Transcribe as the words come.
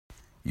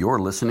You're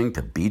listening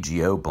to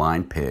BGO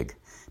Blind Pig,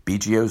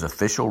 BGO's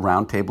official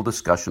roundtable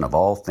discussion of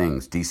all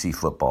things DC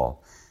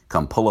football.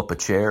 Come pull up a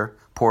chair,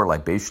 pour a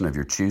libation of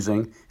your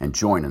choosing, and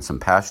join in some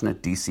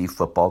passionate DC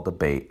football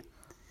debate.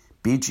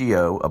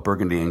 BGO, a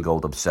Burgundy and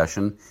Gold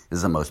obsession,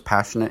 is the most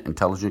passionate,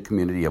 intelligent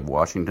community of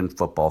Washington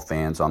football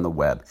fans on the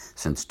web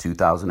since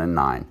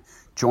 2009.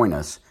 Join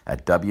us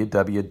at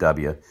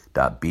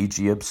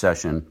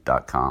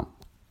www.bgobsession.com.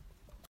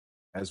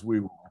 As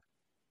we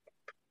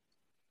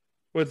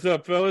What's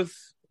up,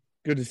 fellas?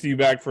 Good to see you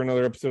back for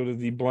another episode of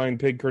the Blind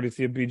Pig,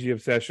 courtesy of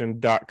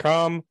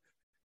bgobsession.com.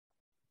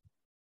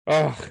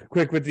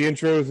 Quick with the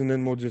intros, and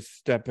then we'll just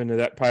step into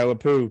that pile of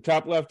poo.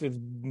 Top left is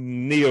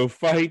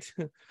Neophyte.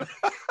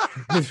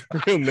 His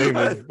real name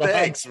is Bob.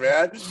 Thanks,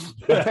 man.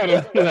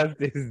 Bottom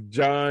left is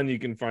John. You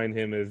can find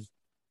him as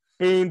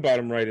Spoon.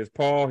 Bottom right is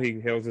Paul. He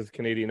hails as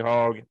Canadian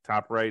Hog.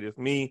 Top right is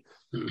me.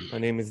 My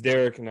name is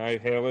Derek, and I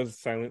hail as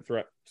Silent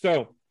Threat.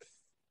 So,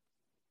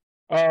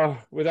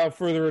 without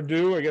further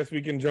ado, I guess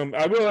we can jump.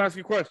 I will ask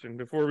a question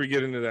before we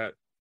get into that.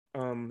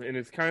 And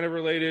it's kind of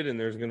related, and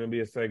there's going to be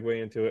a segue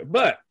into it.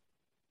 But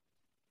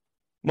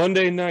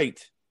Monday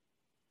night,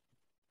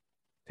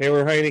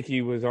 Taylor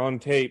Heinicke was on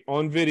tape,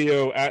 on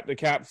video at the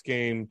Caps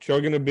game,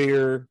 chugging a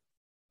beer,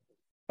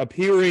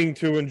 appearing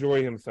to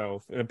enjoy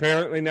himself. And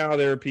apparently now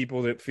there are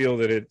people that feel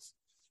that it's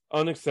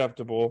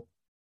unacceptable,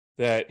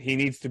 that he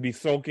needs to be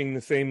sulking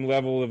the same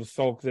level of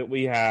sulk that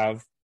we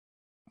have.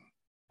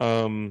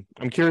 I'm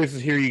curious to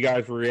hear you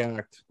guys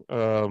react.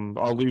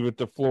 I'll leave it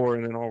the floor,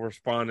 and then I'll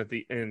respond at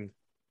the end.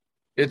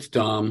 It's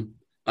dumb.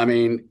 I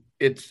mean,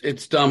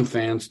 it's dumb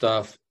fan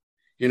stuff.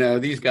 You know,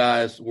 these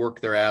guys work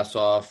their ass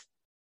off.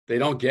 They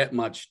don't get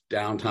much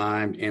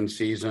downtime in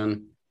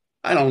season.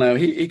 I don't know.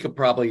 He could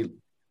probably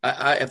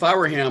if I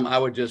were him, I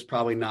would just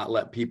probably not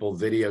let people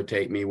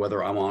videotape me,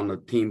 whether I'm on the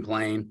team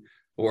plane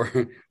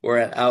or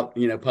at out,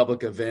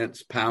 public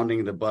events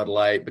pounding the Bud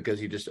Light, because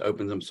he just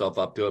opens himself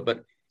up to it.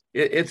 But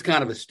it's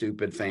kind of a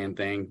stupid fan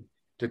thing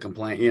to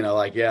complain,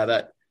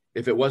 that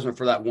if it wasn't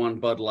for that one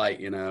Bud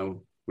Light,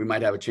 we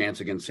might have a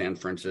chance against San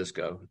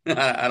Francisco.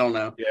 I don't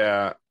know.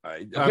 Yeah.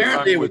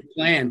 Apparently it was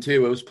planned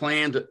too. It was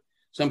planned,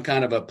 some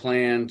kind of a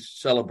planned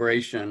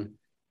celebration,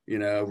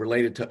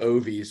 related to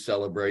Ovi's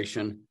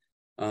celebration.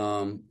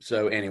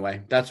 So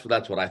anyway, that's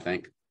what I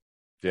think.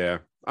 Yeah,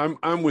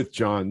 I'm with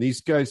John.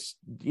 These guys,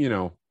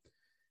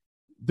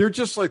 they're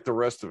just like the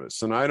rest of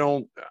us. And I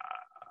don't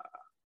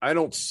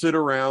sit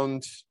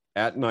around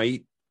at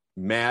night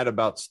mad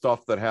about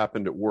stuff that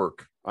happened at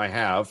work. I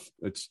have.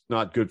 It's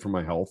not good for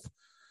my health,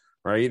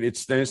 right?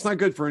 It's not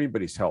good for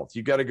anybody's health.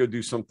 You got to go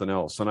do something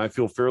else. And I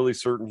feel fairly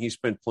certain he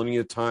spent plenty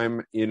of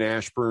time in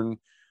Ashburn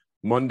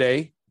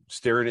Monday,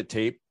 staring at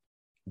tape,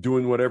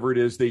 doing whatever it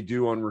is they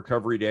do on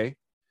recovery day.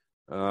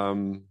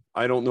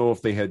 I don't know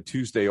if they had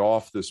Tuesday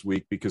off this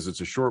week because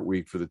it's a short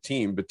week for the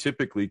team, but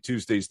typically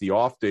Tuesday's the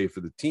off day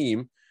for the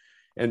team.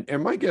 And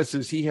my guess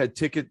is he had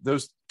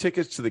those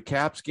tickets to the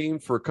Caps game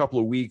for a couple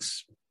of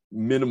weeks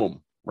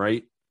minimum,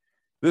 right?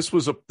 This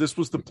was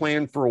the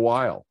plan for a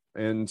while.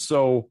 And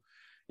so,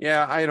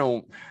 yeah, I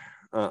don't,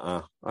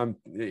 I'm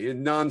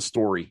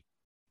non-story.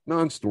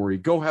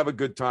 Go have a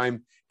good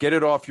time, get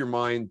it off your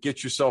mind,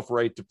 get yourself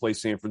right to play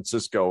San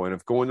Francisco. And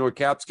if going to a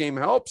Caps game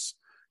helps,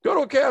 go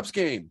to a Caps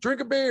game,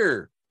 drink a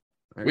beer.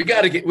 We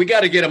got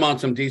to get him on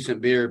some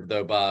decent beer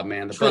though, Bob,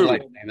 man. The Bud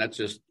Light, man, that's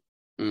just,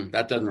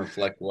 that doesn't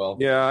reflect well.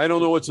 Yeah, I don't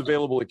know what's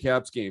available at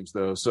Caps games,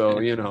 though. So,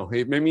 I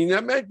mean,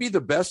 that might be the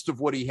best of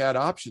what he had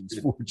options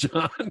for,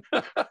 John.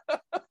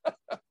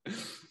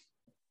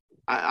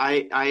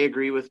 I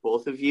agree with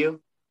both of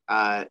you.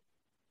 That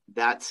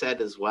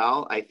said as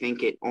well, I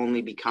think it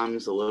only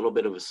becomes a little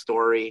bit of a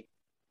story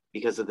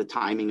because of the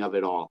timing of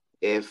it all.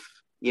 If,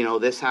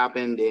 this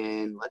happened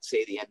in, let's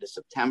say, the end of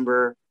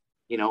September,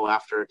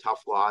 after a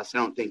tough loss, I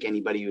don't think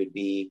anybody would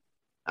be,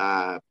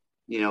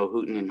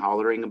 hooting and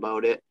hollering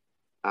about it.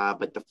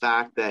 But the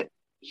fact that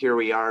here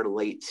we are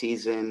late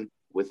season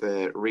with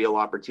a real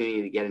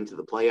opportunity to get into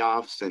the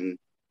playoffs and,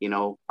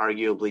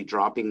 arguably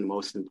dropping the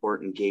most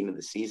important game of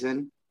the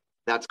season,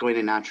 that's going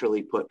to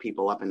naturally put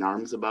people up in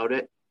arms about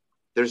it.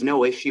 There's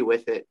no issue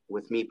with it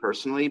with me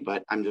personally,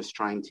 but I'm just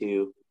trying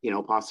to,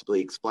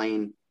 possibly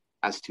explain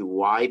as to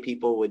why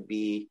people would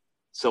be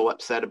so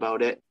upset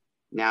about it.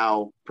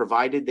 Now,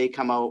 provided they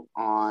come out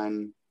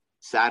on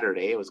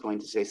Saturday, I was going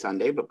to say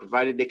Sunday, but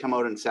provided they come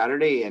out on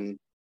Saturday and,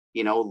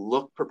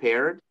 look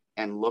prepared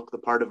and look the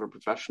part of a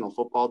professional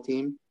football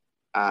team,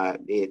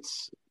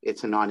 it's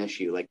a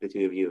non-issue, like the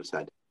two of you have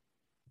said.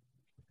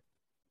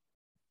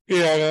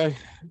 Yeah,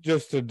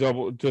 just to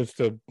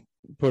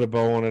put a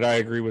bow on it, I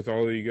agree with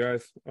all of you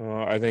guys.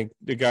 I think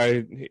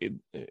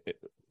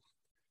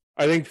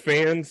I think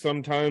fans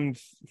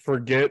sometimes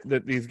forget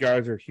that these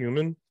guys are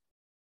human,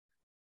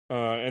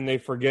 and they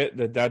forget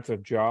that that's a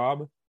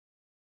job,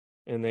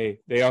 and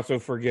they also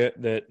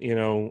forget that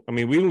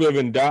we live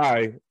and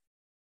die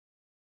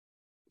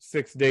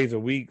 6 days a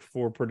week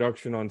for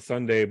production on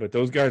Sunday, but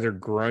those guys are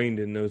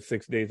grinding those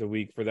 6 days a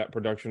week for that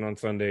production on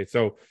Sunday.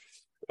 So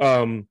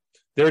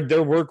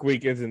their work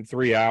week isn't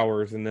 3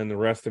 hours and then the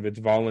rest of it's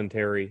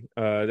voluntary.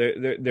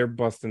 They're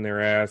busting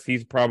their ass.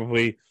 He's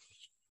probably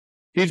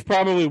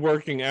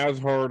working as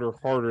hard or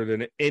harder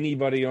than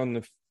anybody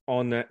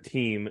on that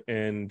team.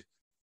 And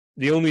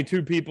the only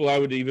two people I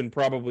would even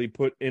probably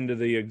put into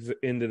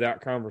that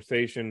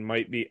conversation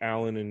might be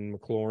Allen and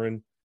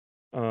McLaurin,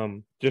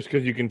 just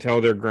because you can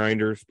tell they're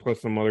grinders,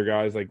 plus some other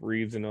guys like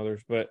Reeves and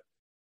others. But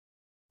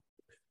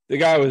the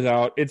guy was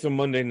out. It's a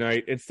Monday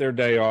night. It's their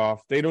day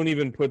off. They don't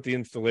even put the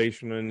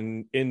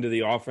installation into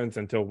the offense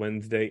until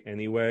Wednesday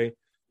anyway,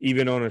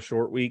 even on a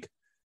short week.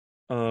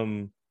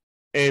 And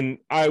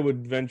I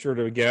would venture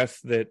to guess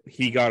that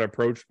he got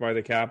approached by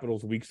the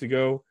Capitals weeks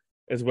ago,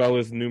 as well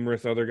as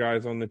numerous other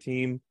guys on the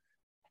team.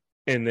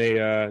 And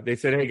they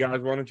said, hey,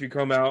 guys, why don't you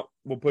come out?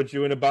 We'll put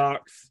you in a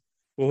box.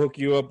 We'll hook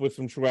you up with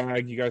some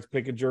swag. You guys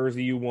pick a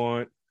jersey you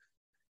want.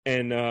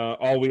 And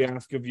all we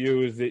ask of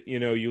you is that,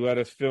 you let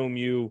us film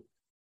you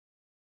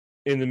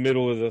in the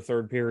middle of the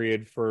third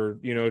period for,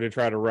 to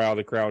try to rile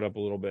the crowd up a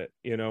little bit,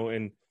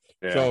 And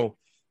so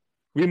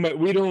we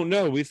don't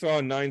know. We saw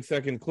a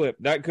 9-second clip.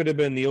 That could have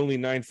been the only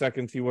 9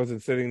 seconds he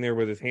wasn't sitting there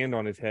with his hand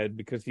on his head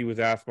because he was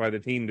asked by the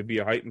team to be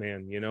a hype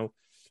man,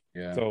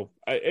 Yeah. So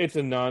it's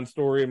a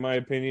non-story in my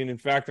opinion. In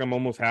fact, I'm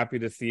almost happy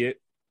to see it.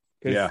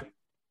 Yeah.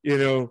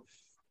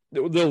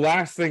 The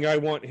last thing I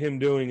want him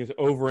doing is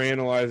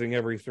overanalyzing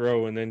every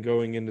throw and then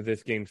going into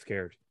this game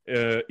scared.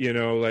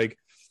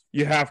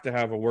 You have to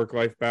have a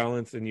work-life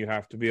balance and you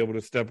have to be able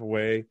to step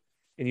away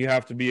and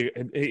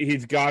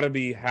he's got to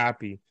be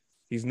happy.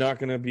 He is not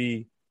going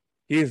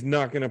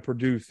to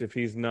produce if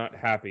he's not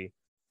happy.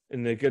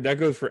 And that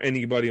goes for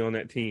anybody on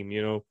that team.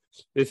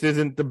 This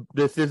isn't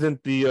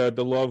the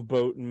Love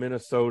Boat in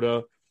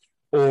Minnesota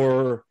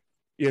or,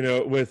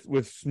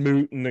 with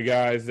Smoot and the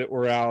guys that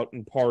were out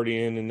and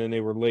partying and then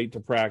they were late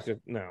to practice.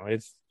 No,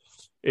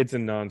 it's a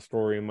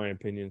non-story in my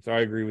opinion. So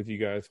I agree with you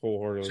guys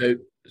wholeheartedly.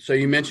 So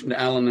you mentioned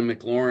Allen and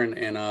McLaurin,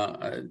 and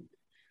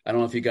I don't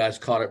know if you guys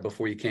caught it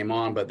before you came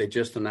on, but they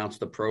just announced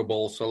the Pro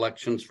Bowl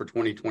selections for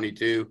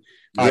 2022.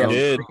 I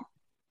did.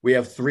 We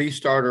have 3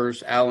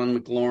 starters, Allen,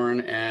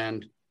 McLaurin,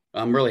 and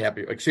I'm really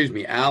happy.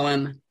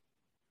 Allen,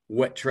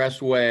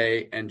 Tress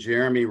Way, and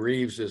Jeremy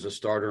Reeves is a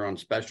starter on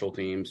special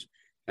teams.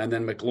 And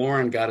then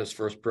McLaurin got his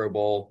first Pro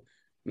Bowl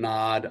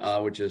nod,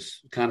 which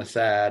is kind of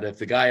sad.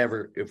 If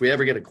we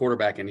ever get a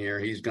quarterback in here,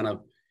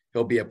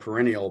 he'll be a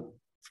perennial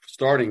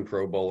starting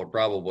Pro Bowler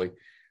probably.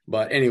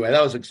 But anyway,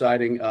 that was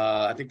exciting.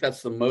 I think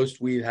that's the most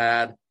we've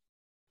had.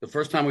 The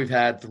first time we've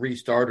had 3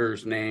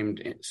 starters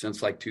named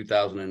since like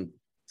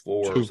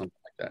 2004 or something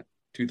like that.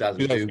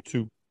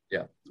 2002.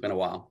 Yeah, it's been a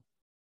while.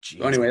 Jeez.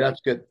 So anyway,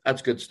 that's good.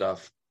 That's good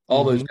stuff.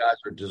 All those guys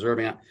are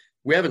deserving.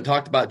 We haven't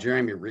talked about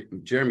Jeremy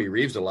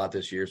Reeves a lot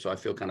this year, so I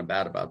feel kind of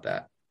bad about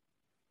that.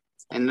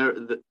 And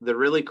the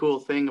really cool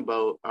thing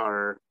about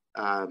our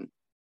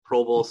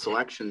Pro Bowl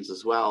selections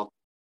as well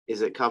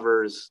is it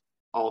covers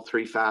all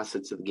 3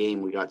 facets of the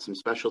game. We got some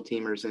special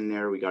teamers in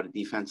there. We got a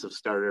defensive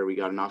starter. We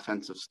got an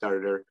offensive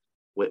starter.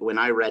 When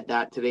I read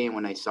that today and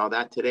when I saw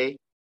that today,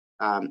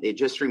 it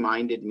just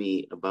reminded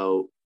me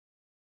about,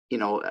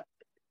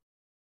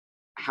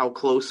 how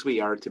close we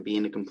are to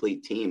being a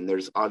complete team.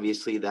 There's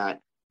obviously that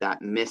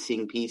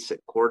missing piece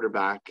at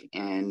quarterback.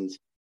 And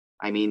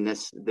I mean,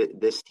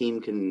 this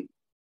team can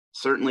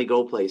certainly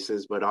go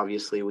places, but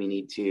obviously we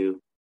need to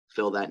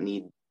fill that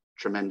need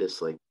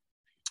tremendously.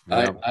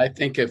 Yeah. I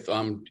think if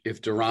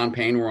Daron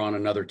Payne were on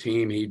another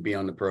team, he'd be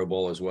on the Pro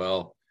Bowl as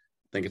well.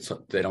 I think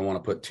they don't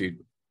want to put 2,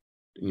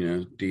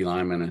 D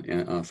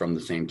linemen from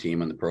the same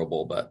team in the Pro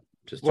Bowl, but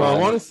I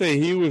want to say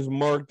he was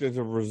marked as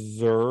a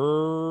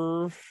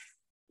reserve.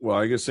 Well,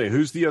 I gotta say,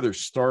 who's the other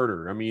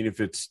starter? I mean, if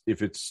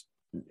it's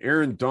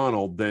Aaron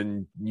Donald,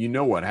 then you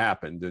know what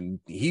happened, and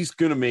he's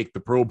going to make the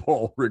Pro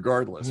Bowl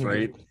regardless,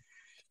 right?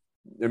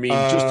 I mean,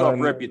 just off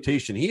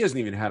reputation, he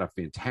hasn't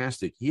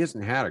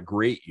had a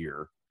great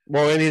year.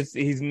 Well, and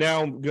he's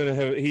now going to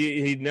have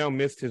he now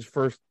missed his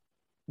first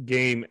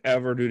game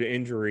ever due to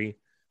injury.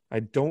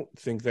 I don't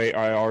think they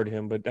IR'd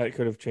him, but that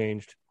could have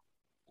changed.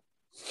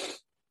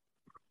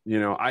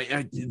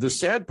 The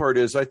sad part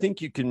is I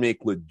think you can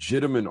make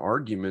legitimate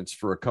arguments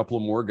for a couple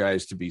of more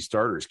guys to be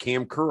starters.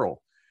 Cam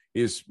Curl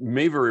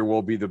may very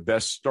well be the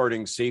best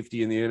starting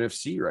safety in the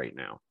NFC right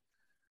now.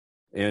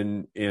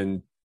 And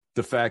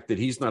the fact that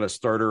he's not a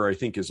starter, I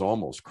think, is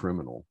almost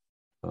criminal.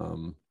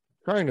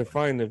 Trying to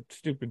find the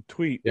stupid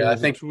tweet. Yeah, I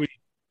think we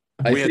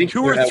had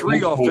 2 or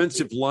 3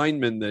 offensive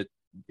linemen that.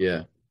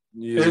 Yeah.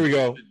 There we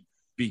go.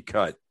 Be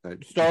cut.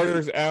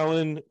 Starters: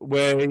 Allen,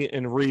 Way,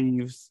 and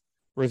Reeves.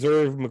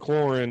 Reserve: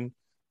 McLaurin,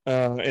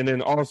 and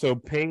then also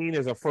Payne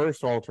is a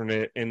first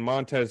alternate, and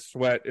Montez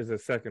Sweat is a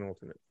second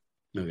alternate.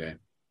 Okay,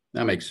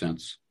 that makes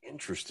sense.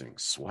 Interesting.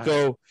 Sweat.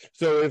 So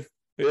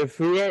if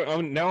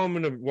whoever now I'm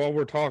gonna while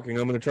we're talking,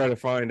 I'm gonna try to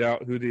find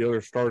out who the other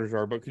starters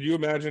are. But could you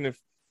imagine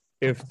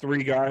if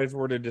 3 guys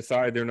were to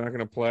decide they're not going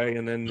to play,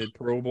 and then the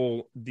Pro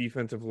Bowl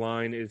defensive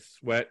line is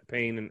Sweat,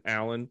 Payne, and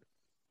Allen?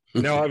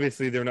 Now,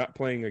 obviously, they're not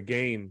playing a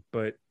game,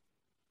 but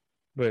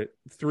but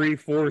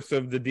 3/4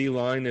 of the D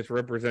line that's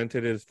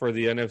represented is for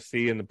the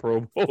NFC and the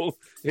Pro Bowl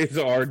is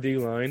our D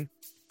line.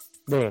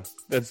 Bruh,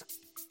 that's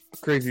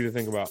crazy to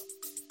think about.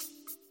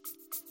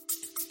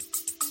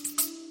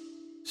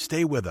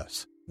 Stay with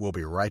us. We'll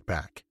be right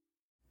back.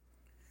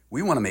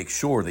 We want to make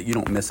sure that you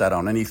don't miss out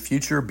on any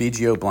future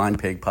BGO Blind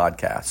Pig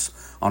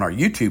podcasts. On our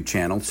YouTube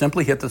channel,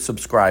 simply hit the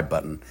subscribe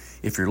button.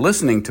 If you're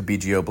listening to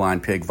BGO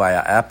Blind Pig via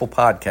Apple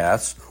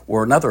Podcasts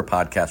or another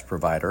podcast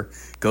provider,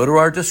 go to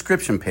our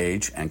description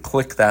page and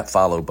click that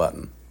follow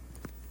button.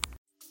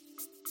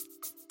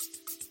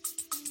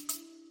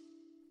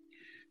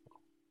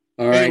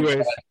 All right,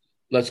 Anyways.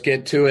 let's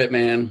get to it,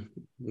 man.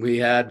 We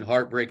had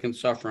heartbreak and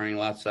suffering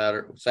last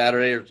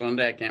Saturday or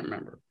Sunday. I can't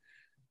remember.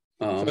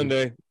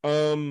 Sunday.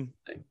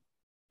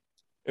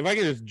 If I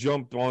can just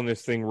jump on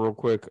this thing real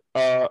quick.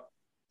 In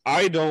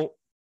the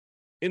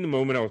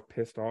moment, I was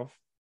pissed off.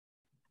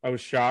 I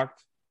was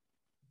shocked.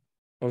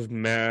 I was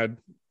mad.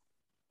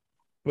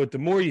 But the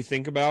more you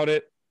think about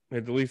it,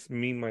 at least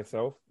me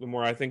myself, the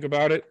more I think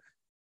about it,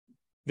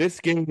 this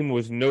game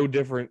was no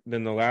different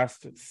than the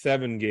last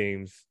 7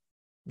 games.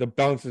 The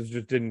bounces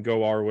just didn't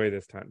go our way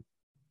this time.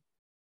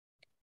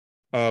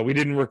 We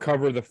didn't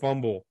recover the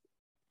fumble,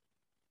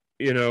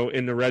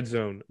 in the red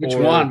zone. Which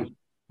one?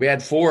 We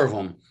had 4 of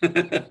them.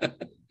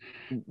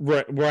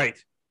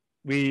 Right.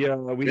 We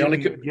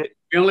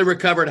only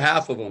recovered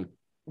half of them.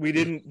 We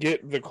didn't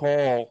get the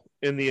call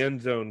in the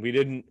end zone. We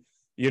didn't,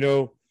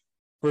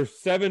 for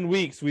 7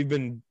 weeks we've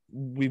been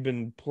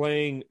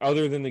playing,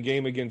 other than the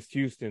game against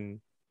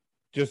Houston,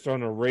 just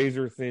on a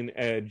razor thin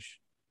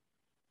edge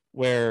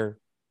where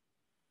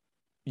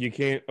you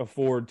can't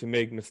afford to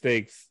make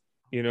mistakes.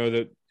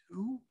 That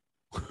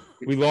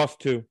we lost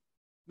 2.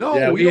 No,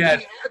 Yeah, we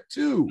had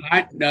 2.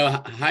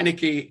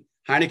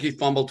 Heineke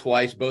fumbled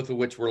twice, both of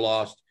which were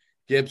lost.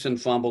 Gibson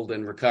fumbled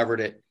and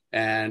recovered it,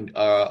 and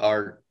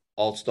our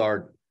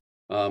all-star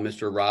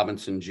Mr.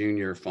 Robinson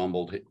Jr.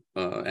 fumbled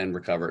and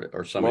recovered it,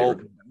 or somebody.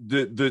 Well,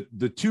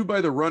 the 2 by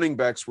the running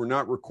backs were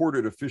not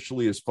recorded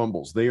officially as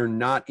fumbles. They are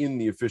not in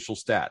the official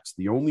stats.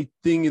 The only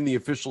thing in the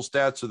official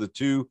stats are the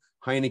 2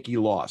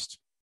 Heineke lost.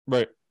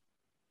 Right.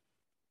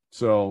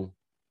 So,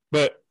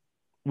 but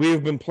we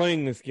have been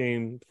playing this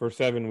game for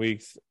 7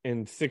 weeks,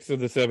 and 6 of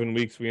the 7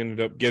 weeks we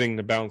ended up getting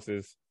the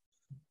bounces,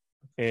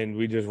 and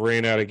we just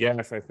ran out of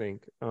gas, I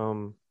think.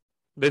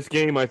 This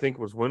game, I think,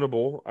 was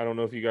winnable. I don't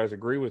know if you guys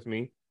agree with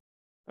me.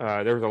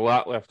 There was a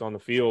lot left on the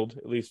field,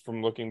 at least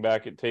from looking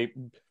back at tape.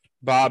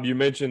 Bob, you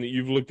mentioned that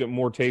you've looked at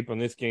more tape on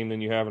this game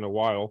than you have in a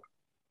while.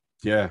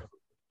 yeah.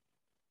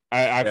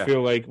 I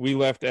feel like we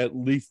left at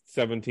least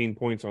 17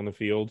 points on the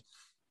field.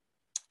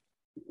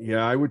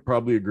 Yeah, I would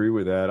probably agree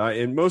with that.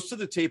 And most of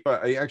the tape,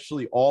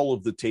 all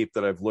of the tape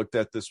that I've looked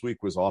at this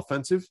week was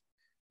offensive,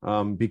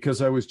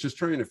 because I was just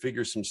trying to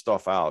figure some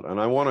stuff out. And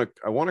I want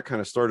to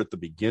kind of start at the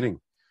beginning.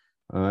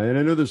 And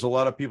I know there's a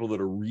lot of people that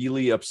are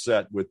really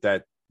upset with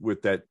that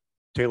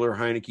Taylor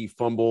Heineke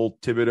fumble,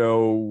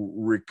 Thibodeau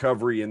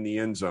recovery in the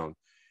end zone,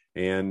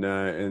 and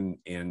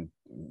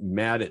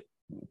mad at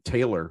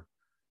Taylor.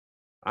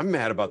 I'm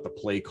mad about the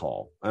play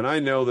call. And I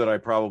know that I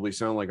probably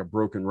sound like a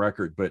broken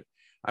record, but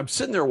I'm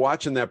sitting there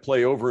watching that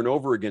play over and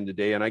over again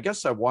today, and I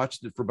guess I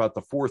watched it for about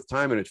the 4th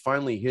time, and it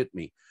finally hit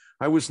me.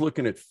 I was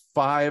looking at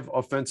 5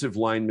 offensive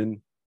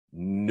linemen,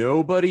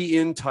 nobody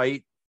in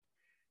tight,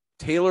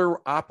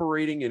 Taylor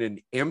operating in an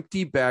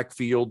empty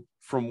backfield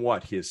from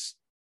his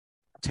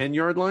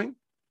 10-yard line?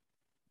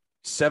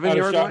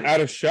 7-yard line? Out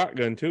of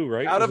shotgun too,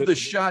 right? Out of the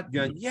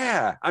shotgun,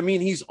 yeah. I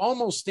mean, he's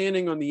almost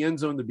standing on the end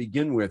zone to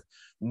begin with.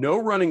 No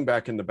running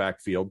back in the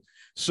backfield.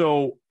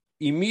 So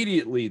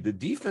immediately the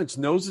defense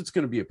knows it's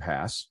going to be a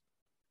pass.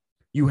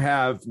 You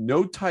have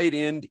no tight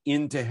end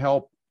in to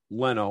help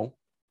Leno,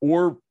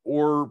 or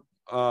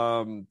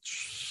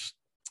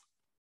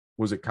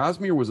was it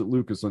Cosme or was it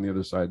Lucas on the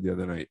other side the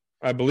other night?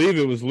 I believe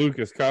it was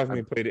Lucas.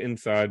 Cosme played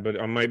inside,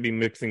 but I might be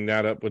mixing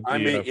that up with the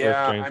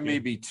I may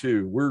be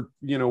too.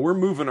 We're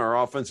moving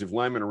our offensive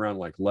linemen around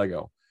like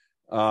Lego.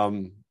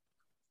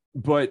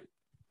 But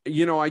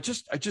I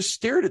just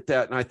stared at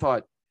that and I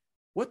thought,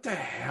 what the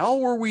hell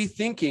were we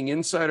thinking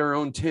inside our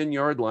own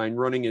 10-yard line,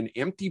 running an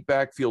empty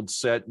backfield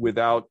set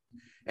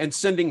and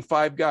sending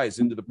 5 guys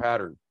into the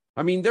pattern?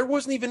 I mean, there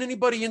wasn't even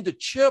anybody into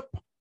chip.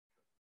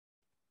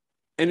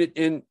 And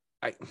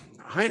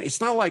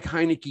it's not like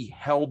Heineke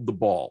held the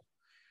ball.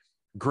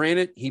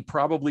 Granted, he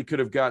probably could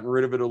have gotten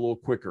rid of it a little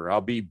quicker.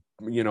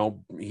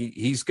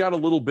 He's got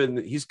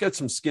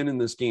some skin in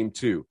this game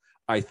too.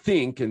 I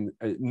think, and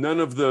none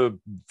of the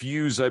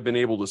views I've been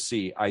able to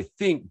see, I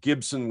think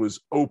Gibson was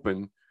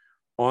open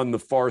on the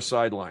far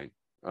sideline.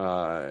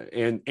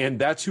 And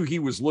that's who he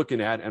was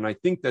looking at. And I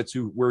think that's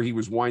where he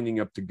was winding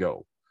up to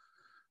go.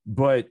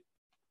 But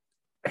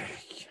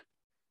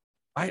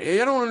I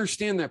don't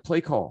understand that play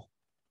call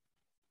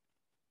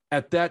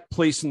at that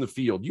place in the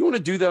field. You want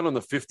to do that on the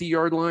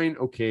 50-yard line?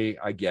 Okay,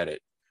 I get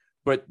it.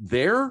 But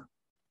there?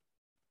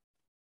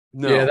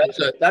 No. Yeah,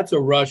 that's a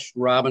rush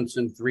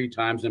Robinson 3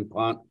 times in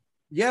punt.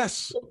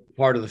 Yes.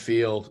 Part of the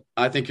field.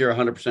 I think you're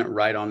 100%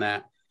 right on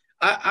that.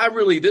 I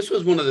really, this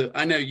was one of the,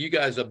 I know you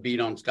guys have beat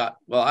on Scott.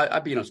 Well, I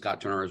beat on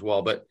Scott Turner as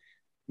well, but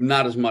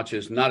not as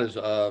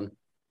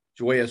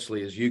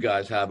joyously as you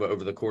guys have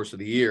over the course of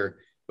the year.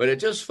 But it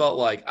just felt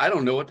like, I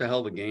don't know what the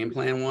hell the game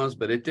plan was,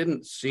 but it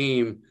didn't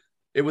seem,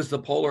 it was the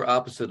polar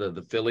opposite of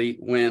the Philly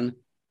win,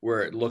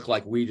 where it looked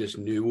like we just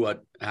knew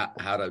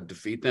how to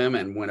defeat them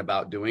and went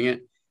about doing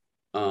it.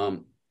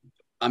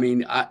 I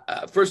mean,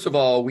 first of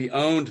all, we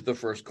owned the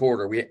first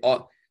quarter.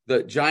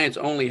 The Giants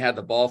only had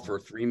the ball for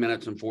 3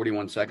 minutes and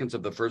 41 seconds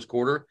of the first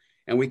quarter,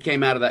 and we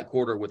came out of that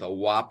quarter with a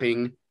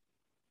whopping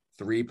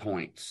 3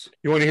 points.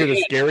 You want to hear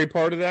the scary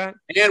part of that?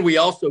 And we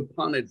also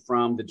punted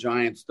from the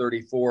Giants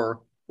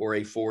 34 or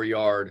a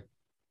 4-yard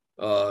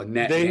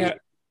net.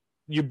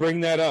 You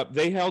bring that up.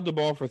 They held the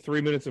ball for 3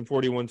 minutes and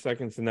 41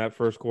 seconds in that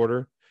first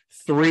quarter.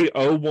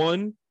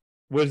 3:01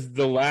 was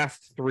the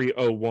last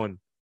 3:01.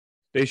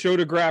 They showed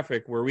a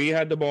graphic where we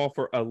had the ball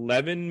for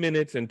 11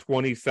 minutes and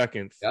 20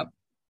 seconds. Yep.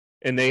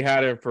 And they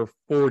had it for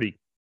 40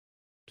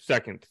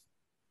 seconds.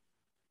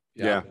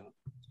 Yeah.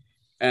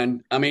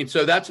 And I mean,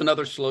 so that's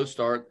another slow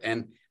start.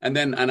 And I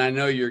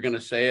know you're going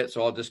to say it,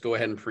 so I'll just go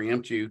ahead and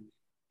preempt you.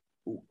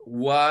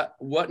 What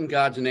in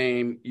God's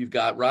name? You've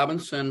got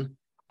Robinson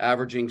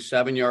averaging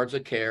 7 yards a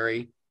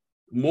carry,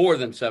 more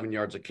than 7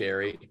 yards a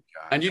carry.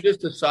 And you just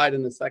decide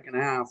in the second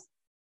half,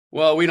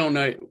 well, we don't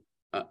know.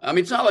 I mean,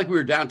 it's not like we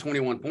were down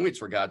 21 points,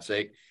 for God's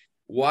sake.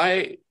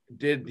 Why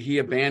did he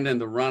abandon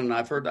the run? And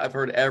I've heard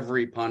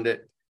every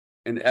pundit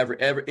and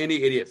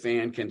any idiot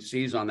fan can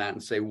seize on that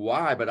and say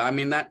why. But I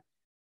mean, that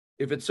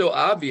if it's so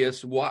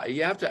obvious, why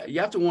you have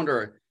to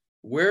wonder,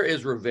 where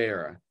is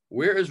Rivera?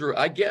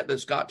 I get that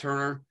Scott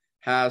Turner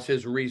has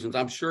his reasons.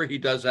 I'm sure he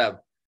does have.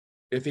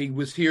 If he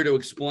was here to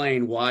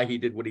explain why he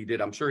did what he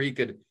did, I'm sure he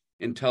could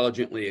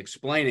intelligently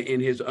explain it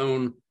in his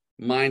own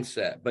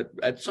mindset. But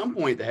at some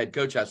point, the head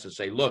coach has to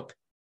say, look,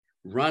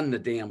 run the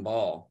damn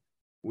ball.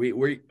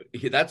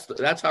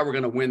 That's how we're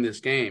going to win this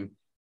game.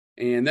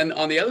 And then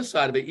on the other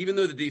side of it, even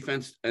though the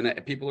defense,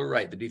 and people are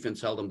right, the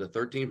defense held them to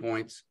 13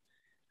 points.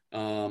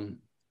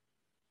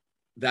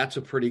 That's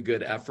a pretty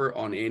good effort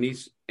on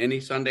any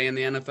Sunday in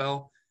the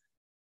NFL.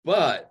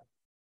 But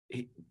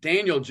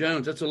Daniel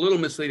Jones, that's a little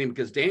misleading,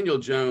 because Daniel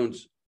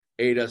Jones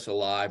ate us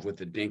alive with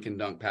the dink and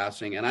dunk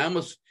passing. And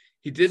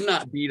he did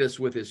not beat us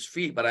with his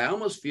feet, but I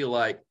almost feel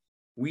like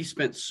we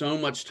spent so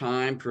much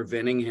time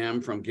preventing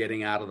him from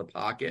getting out of the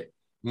pocket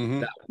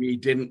that we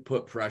didn't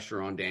put pressure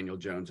on Daniel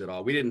Jones at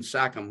all. We didn't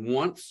sack him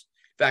once.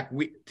 In fact,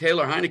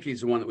 Taylor Heineke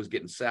is the one that was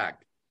getting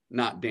sacked,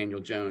 not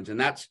Daniel Jones. And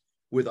that's,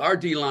 with our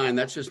D-line,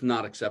 that's just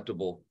not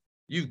acceptable.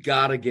 You've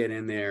got to get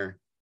in there.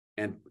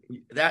 And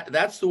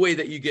that's the way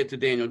that you get to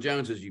Daniel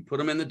Jones, is you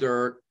put him in the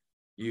dirt,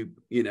 you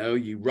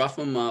rough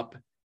him up.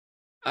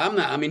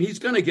 He's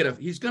going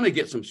to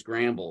get some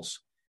scrambles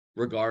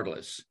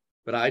regardless,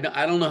 but I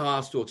don't know how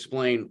else to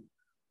explain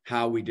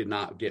how we did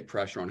not get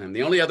pressure on him.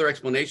 The only other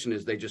explanation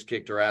is they just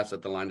kicked our ass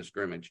at the line of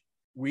scrimmage.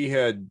 We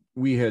had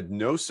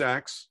no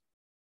sacks,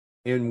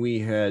 and we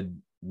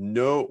had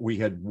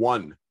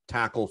one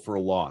tackle for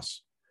a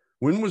loss.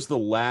 When was the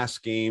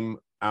last game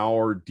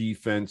our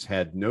defense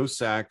had no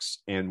sacks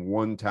and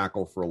one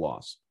tackle for a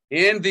loss?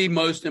 In the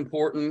most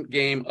important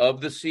game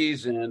of the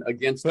season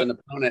against an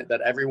opponent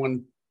that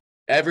everyone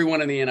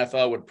in the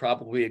NFL would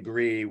probably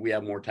agree we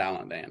have more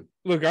talent than.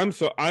 Look,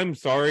 I'm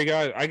sorry,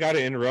 guys. I got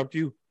to interrupt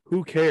you.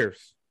 Who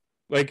cares?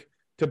 Like,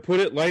 to put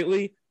it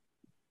lightly,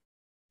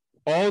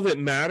 all that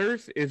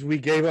matters is we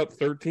gave up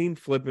 13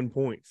 flipping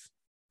points.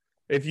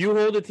 If you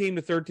hold a team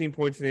to 13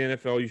 points in the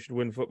NFL, you should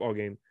win a football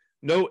game.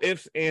 No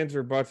ifs, ands,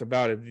 or buts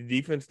about it. The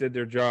defense did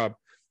their job.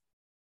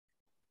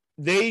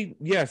 They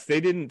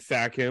didn't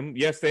sack him.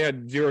 Yes, they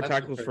had 0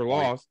 tackles for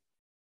loss.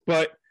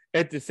 But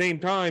at the same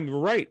time, you're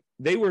right.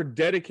 They were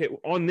dedicated.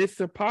 On this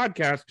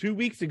podcast 2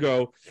 weeks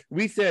ago,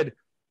 we said,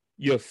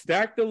 you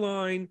stack the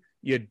line,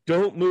 you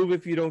don't move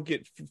if you don't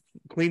get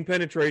clean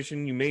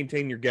penetration, you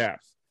maintain your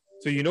gaps.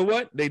 So you know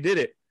what? They did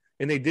it.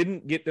 And they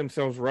didn't get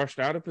themselves rushed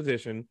out of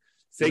position.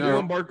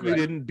 Saquon Barkley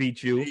didn't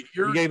beat you.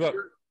 You gave up.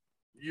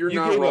 You're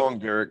not wrong,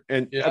 Derek.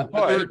 And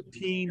but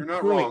you're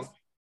not wrong.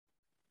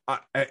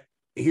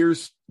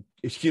 Here's,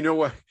 you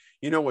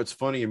know what's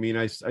funny? I mean,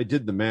 I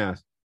did the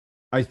math.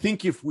 I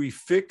think if we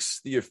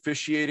fix the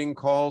officiating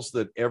calls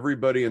that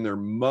everybody and their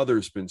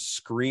mother's been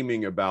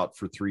screaming about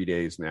for 3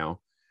 days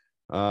now,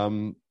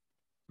 the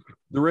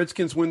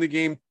Redskins win the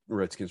game.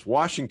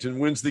 Washington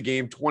wins the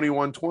game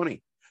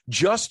 21-20,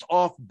 just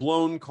off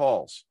blown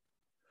calls.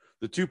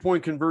 The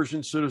 2-point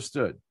conversion should have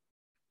stood.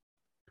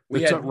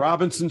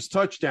 Robinson's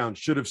touchdown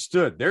should have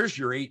stood. There's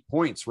your 8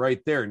 points right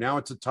there. Now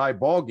it's a tie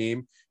ball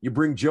game. You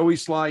bring Joey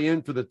Sly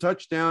in for the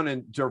touchdown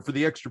and for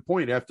the extra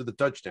point after the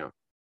touchdown.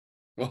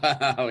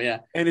 Wow, yeah.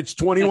 And it's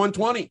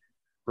 21-20,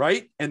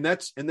 right? And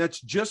that's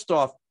just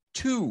off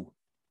 2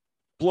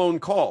 blown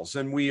calls.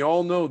 And we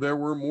all know there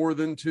were more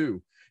than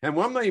 2. And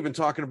I'm not even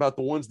talking about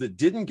the ones that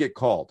didn't get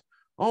called.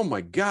 Oh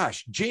my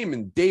gosh,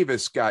 Jamin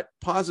Davis got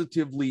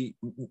positively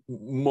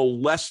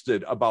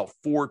molested about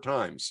 4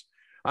 times.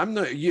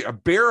 A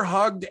bear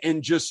hugged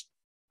and just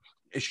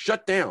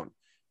shut down.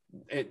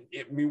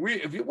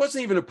 if it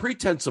wasn't even a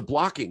pretense of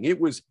blocking, it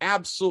was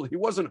absolutely, he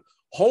wasn't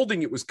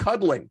holding, it was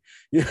cuddling.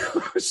 You know,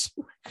 it was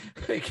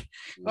like,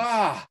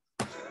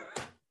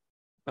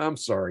 I'm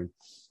sorry.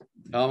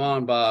 Come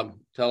on, Bob.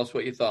 Tell us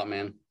what you thought,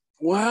 man.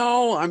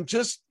 Well, I'm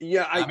just,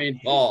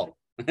 Paul.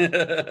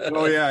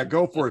 Oh yeah,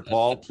 go for it,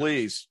 Paul.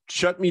 Please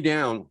shut me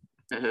down.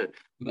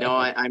 No,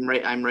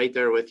 I'm right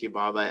there with you,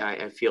 Bob.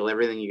 I feel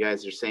everything you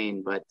guys are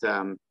saying, but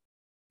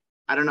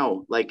I don't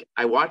know. Like,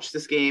 I watched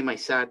this game, I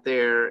sat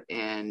there,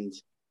 and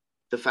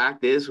the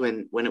fact is,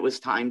 when it was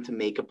time to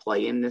make a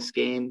play in this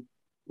game,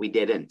 we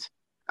didn't.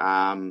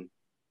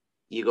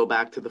 You go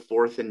back to the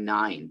 4th and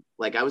 9.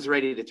 Like, I was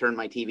ready to turn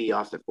my TV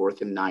off at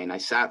 4th and 9. I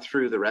sat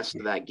through the rest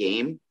of that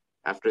game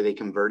after they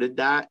converted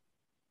that,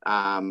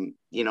 and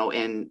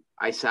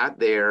I sat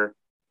there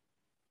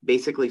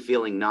basically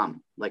feeling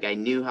numb. Like, I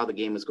knew how the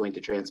game was going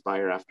to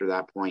transpire after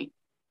that point.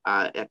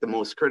 At the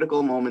most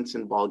critical moments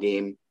in the ball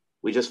game,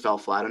 we just fell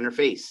flat on our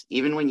face.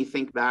 Even when you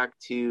think back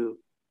to,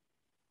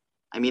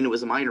 it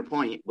was a minor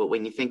point, but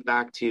when you think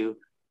back to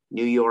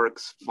New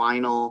York's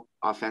final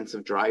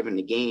offensive drive in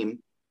the game,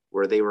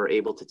 where they were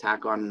able to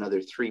tack on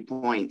another 3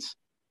 points,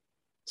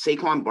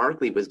 Saquon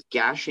Barkley was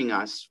gashing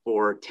us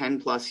for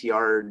 10-plus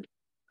yard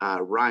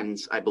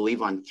runs, I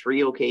believe, on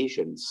 3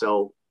 occasions.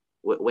 So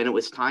when it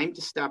was time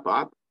to step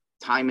up,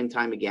 time and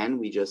time again,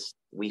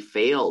 we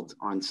failed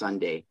on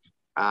Sunday.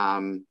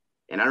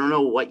 And I don't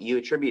know what you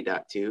attribute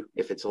that to,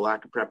 if it's a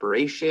lack of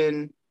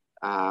preparation,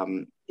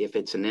 if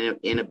it's an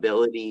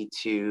inability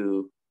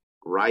to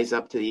rise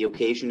up to the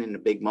occasion in the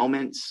big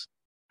moments.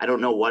 I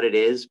don't know what it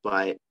is,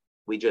 but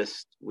we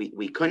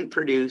couldn't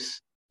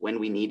produce when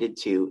we needed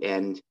to.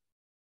 And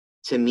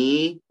to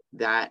me,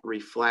 that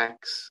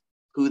reflects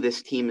who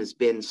this team has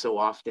been so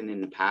often in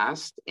the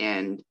past.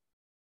 And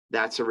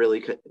that's a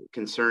really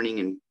concerning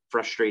and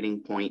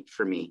frustrating point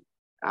for me.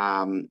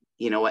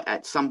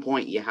 At some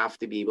point you have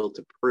to be able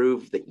to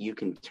prove that you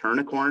can turn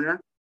a corner,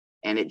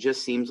 and it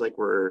just seems like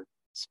we're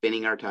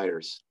spinning our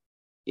tires,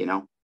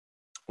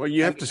 Well,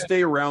 you have to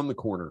stay around the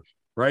corner,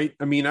 right?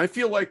 I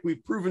feel like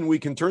we've proven we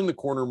can turn the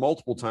corner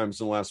multiple times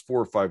in the last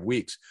 4 or 5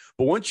 weeks,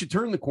 but once you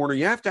turn the corner,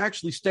 you have to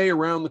actually stay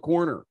around the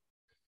corner.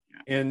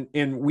 And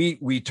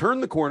we turn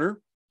the corner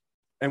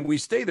and we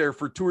stay there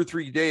for 2 or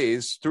 3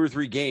 days, 2 or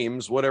 3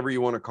 games, whatever you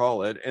want to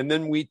call it. And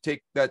then we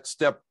take that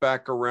step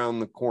back around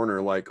the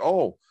corner like,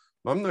 oh,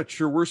 I'm not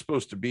sure we're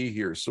supposed to be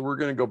here, so we're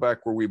going to go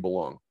back where we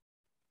belong.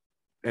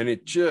 And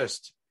it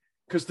just,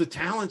 because the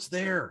talent's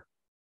there.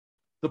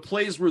 The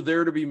plays were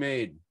there to be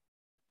made.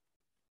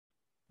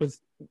 But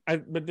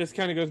this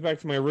kind of goes back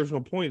to my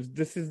original points.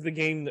 This is the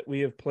game that we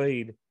have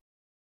played.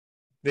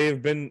 They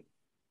have been,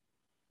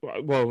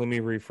 well, let me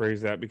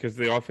rephrase that, because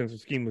the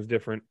offensive scheme was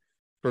different.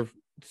 For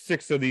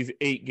 6 of these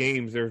 8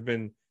 games, there's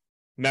been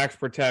max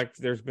protect.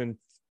 There's been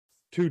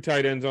 2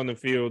 tight ends on the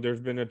field.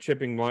 There's been a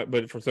chipping,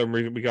 but for some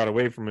reason we got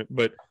away from it.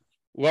 But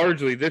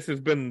largely, this has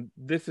been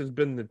the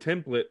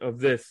template of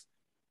this.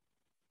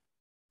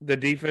 The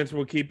defense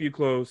will keep you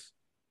close.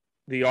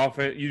 The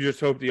offense, you just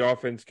hope the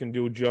offense can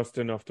do just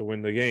enough to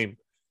win the game.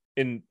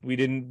 And we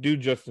didn't do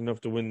just enough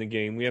to win the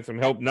game. We had some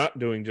help not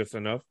doing just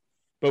enough,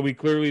 but we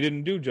clearly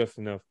didn't do just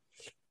enough.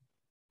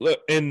 Look,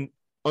 and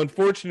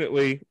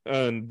unfortunately,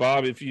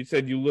 Bob, if you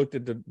said you looked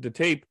at the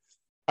tape,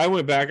 I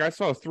went back. I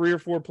saw 3 or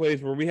 4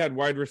 plays where we had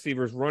wide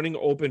receivers running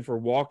open for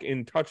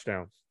walk-in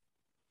touchdowns.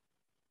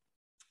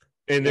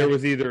 And there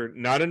was either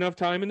not enough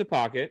time in the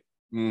pocket,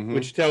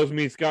 which tells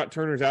me Scott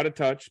Turner's out of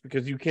touch,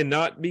 because you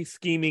cannot be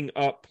scheming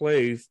up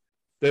plays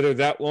that are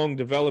that long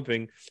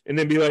developing and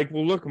then be like,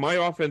 well, look, my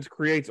offense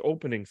creates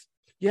openings.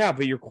 Yeah,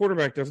 but your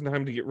quarterback doesn't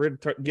have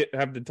to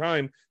have the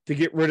time to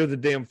get rid of the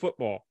damn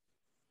football.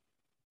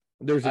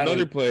 There's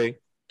another play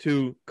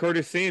to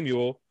Curtis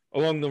Samuel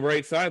along the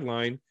right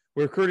sideline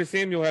where Curtis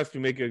Samuel has to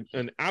make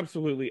an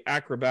absolutely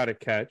acrobatic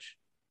catch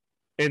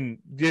and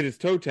did his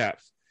toe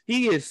taps.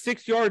 He is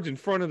 6 yards in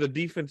front of the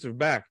defensive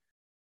back.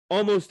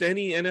 Almost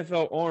any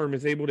NFL arm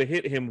is able to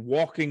hit him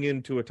walking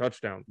into a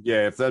touchdown.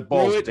 Yeah, if that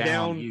ball's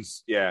down, it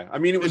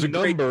was a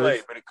great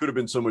play, but it could have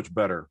been so much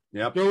better.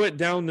 Yeah, throw it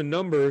down the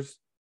numbers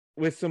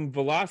with some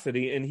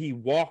velocity, and he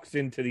walks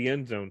into the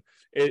end zone.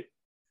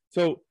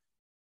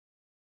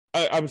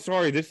 I'm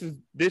sorry. This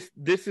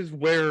is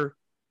where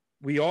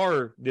we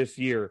are this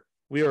year.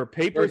 We are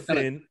paper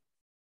thin.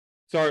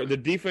 Sorry, the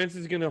defense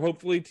is going to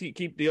hopefully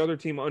keep the other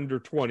team under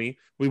 20.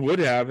 We would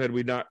have had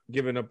we not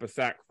given up a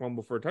sack,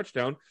 fumble for a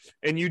touchdown.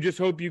 And you just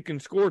hope you can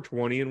score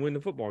 20 and win the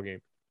football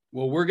game.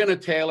 Well, we're going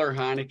to Taylor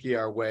Heineke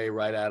our way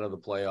right out of the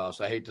playoffs.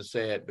 I hate to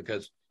say it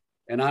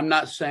and I'm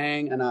not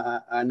saying, and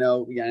I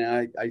know,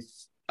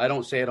 I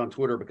don't say it on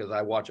Twitter because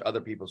I watch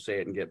other people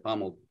say it and get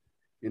pummeled.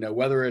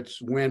 Whether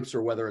it's Wentz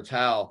or whether it's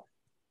Howell,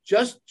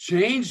 just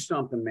change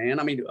something, man.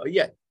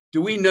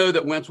 Do we know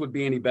that Wentz would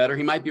be any better?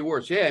 He might be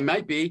worse. Yeah, he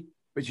might be.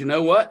 But you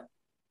know what?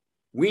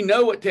 We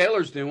know what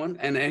Taylor's doing,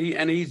 and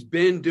he's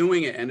been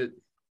doing it, and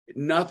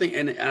nothing.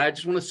 And I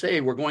just want to say,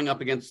 we're going up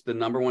against the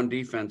number 1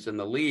 defense in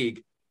the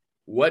league.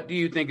 What do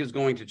you think is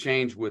going to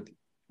change with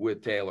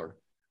Taylor?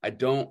 I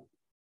don't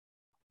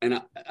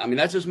and I mean,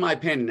 that's just my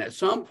opinion. At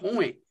some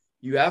point,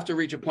 you have to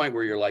reach a point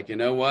where you're like, you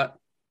know what?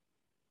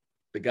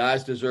 The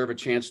guys deserve a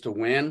chance to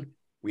win.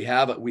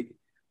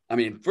 I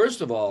mean,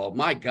 first of all,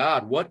 my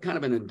God, what kind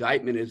of an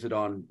indictment is it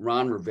on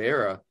Ron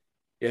Rivera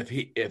if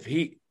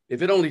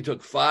it only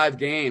took 5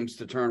 games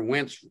to turn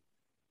Wentz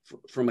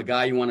from a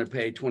guy you want to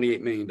pay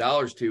 $28 million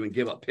to and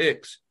give up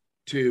picks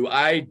to,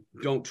 I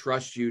don't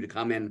trust you to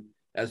come in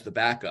as the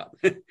backup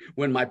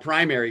when my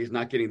primary is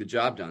not getting the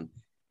job done.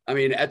 I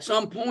mean, at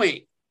some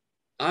point,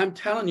 I'm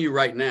telling you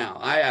right now,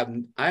 I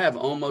have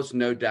almost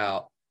no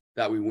doubt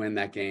that we win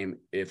that game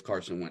if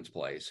Carson Wentz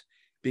plays,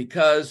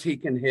 because he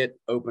can hit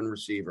open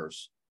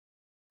receivers.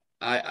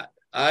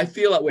 I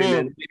feel that way,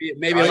 man.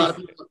 Maybe a lot of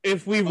people.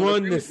 If we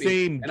run the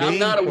same, and I'm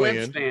not a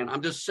Wentz fan.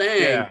 I'm just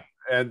saying. Yeah.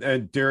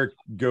 And Derek,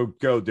 go,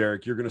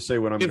 Derek. You're going to say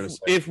what I'm going to say.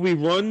 If we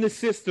run the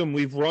system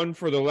we've run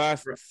for the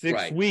last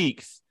 6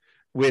 weeks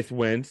with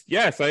Wentz,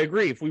 yes, I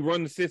agree. If we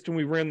run the system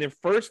we ran the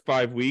first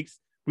 5 weeks,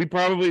 we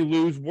probably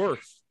lose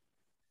worse.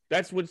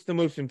 That's what's the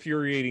most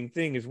infuriating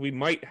thing, is we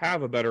might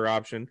have a better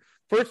option.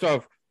 First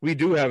off, we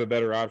do have a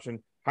better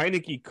option.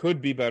 Heinicke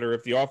could be better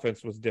if the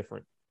offense was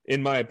different,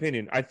 in my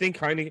opinion. I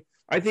think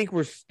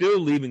we're still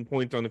leaving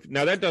points on the.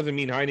 Now that doesn't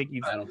mean Heinicke's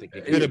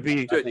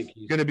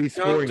going to be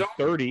scoring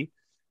 30.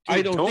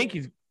 I don't think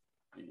he's.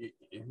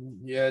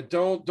 Yeah,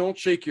 don't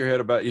shake your head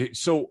about it.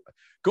 So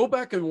go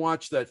back and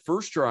watch that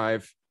first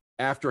drive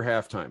after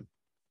halftime.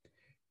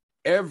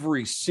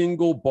 Every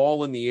single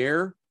ball in the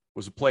air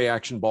was a play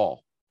action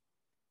ball,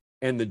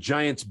 and the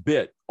Giants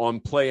bit on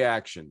play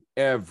action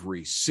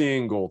every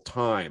single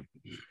time.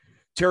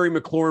 Terry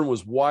McLaurin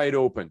was wide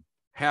open,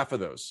 half of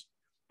those.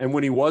 And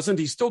when he wasn't,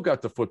 he still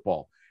got the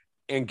football.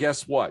 And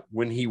guess what?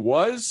 When he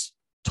was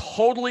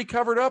totally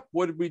covered up,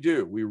 what did we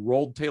do? We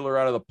rolled Taylor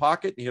out of the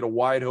pocket and hit a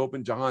wide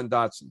open Jahan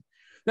Dotson.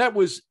 That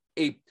was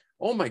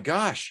oh my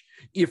gosh.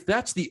 If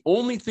that's the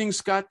only thing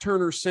Scott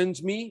Turner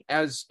sends me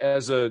as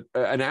an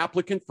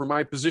applicant for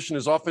my position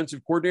as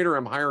offensive coordinator,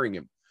 I'm hiring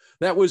him.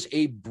 That was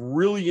a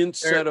brilliant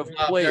set of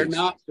plays.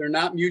 They're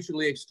not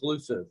mutually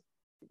exclusive.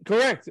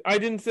 Correct. I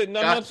didn't say. I'm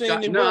not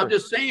saying they were. I'm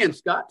just saying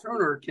Scott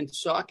Turner can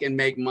suck and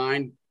make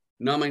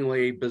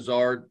mind-numbingly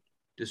bizarre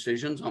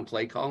decisions on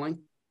play calling,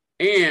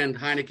 and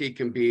Heinicke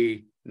can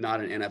be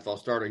not an NFL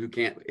starter who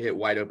can't hit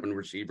wide open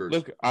receivers.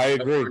 Look, I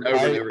agree.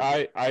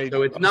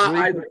 So it's not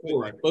either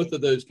or. Both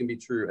of those can be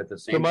true at the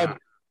same time.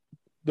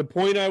 The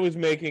point I was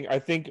making, I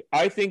think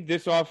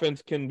this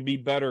offense can be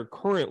better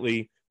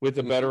currently with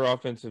a better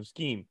offensive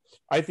scheme.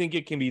 I think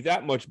it can be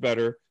that much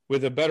better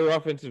with a better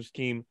offensive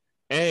scheme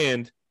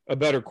and a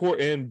better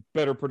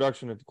better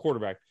production at the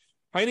quarterback.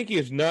 Heinicke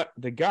is not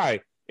the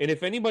guy. And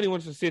if anybody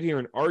wants to sit here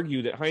and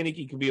argue that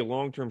Heinicke can be a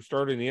long-term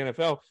starter in the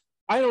NFL,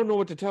 I don't know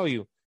what to tell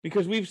you,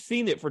 because we've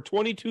seen it for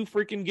 22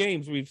 freaking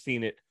games. We've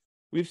seen it.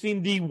 We've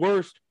seen the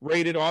worst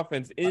rated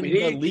offense in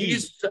the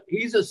league.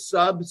 He's a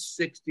sub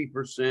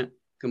 60%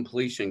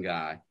 completion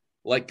guy,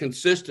 like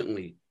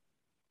consistently.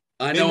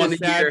 I know.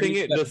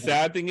 The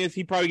sad thing is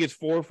he probably gets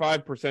 4 or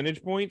 5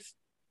 percentage points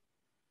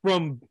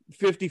from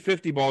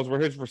 50-50 balls where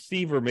his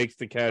receiver makes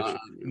the catch,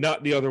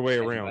 not the other way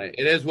around.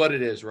 It is what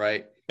it is,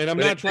 right? And I'm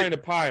not trying to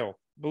pile.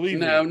 Believe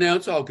me. No,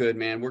 it's all good,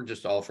 man. We're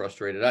just all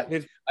frustrated. I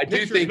do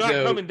think it's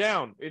not coming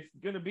down. It's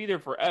going to be there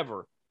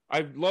forever.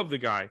 I love the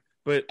guy,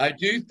 but I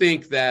do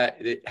think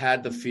that it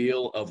had the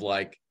feel of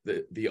like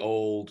the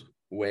old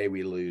way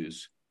we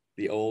lose.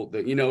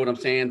 You know what I'm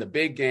saying? The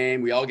big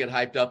game, we all get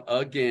hyped up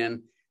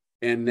again,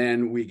 and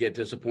then we get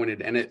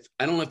disappointed. And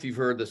I don't know if you've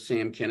heard the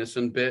Sam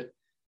Kinison bit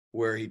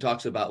where he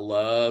talks about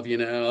love,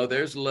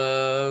 there's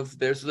love,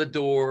 there's the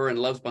door, and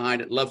love's behind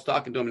it. Love's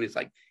talking to him, and he's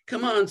like,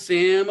 come on,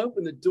 Sam,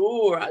 open the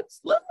door. It's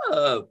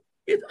love.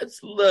 It's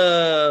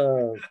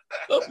love.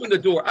 Open the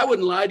door. I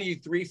wouldn't lie to you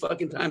 3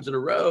 fucking times in a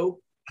row.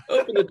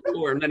 Open the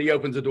door. And then he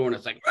opens the door, and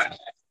it's like,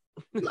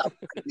 love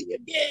me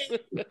again.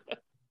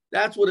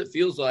 That's what it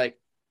feels like.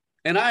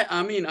 And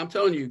I mean, I'm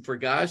telling you, for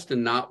guys to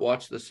not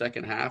watch the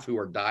second half who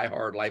are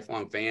diehard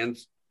lifelong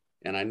fans,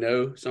 and I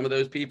know some of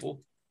those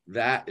people,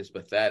 that is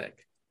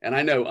pathetic. And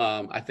I know,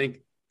 I think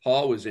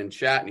Paul was in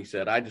chat and he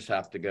said, I just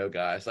have to go,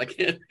 guys. I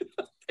can't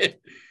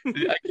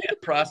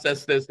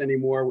process this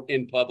anymore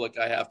in public.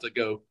 I have to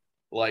go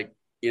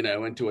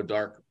into a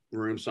dark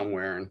room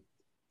somewhere and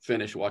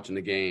finish watching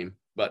the game.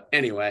 But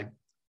anyway,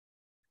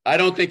 I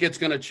don't think it's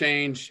going to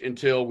change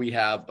until we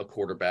have a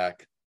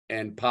quarterback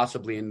and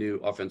possibly a new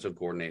offensive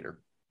coordinator.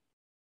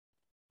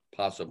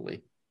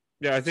 Possibly.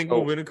 Yeah, I think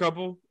we'll win a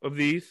couple of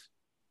these.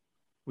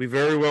 We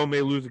very well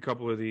may lose a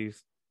couple of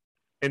these.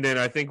 And then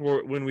I think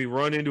when we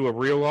run into a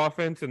real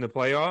offense in the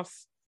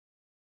playoffs,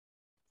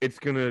 it's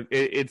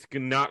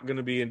not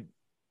gonna be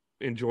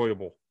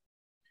enjoyable.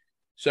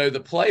 So the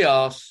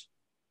playoffs,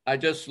 I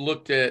just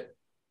looked at.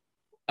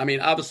 I mean,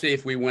 obviously,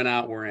 if we win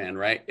out, we're in,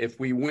 right? If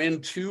we win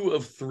 2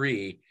 of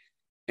 3,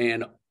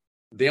 and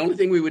the only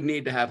thing we would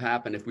need to have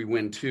happen if we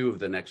win 2 of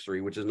the next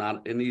 3, which is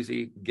not an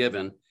easy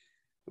given,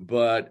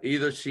 but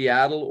either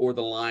Seattle or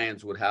the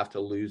Lions would have to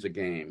lose a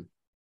game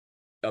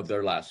of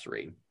their last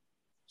 3.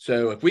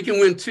 So if we can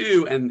win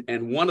 2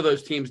 and one of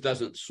those teams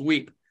doesn't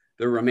sweep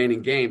the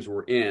remaining games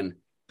we're in.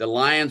 The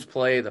Lions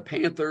play the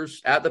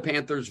Panthers at the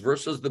Panthers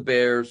versus the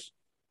Bears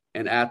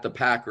and at the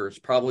Packers.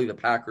 Probably the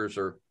Packers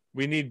are.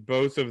 We need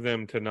both of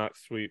them to not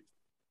sweep.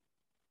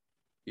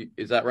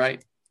 Is that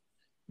right?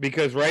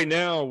 Because right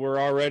now we're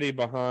already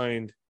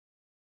behind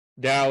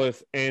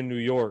Dallas and New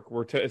York.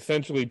 We're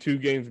essentially 2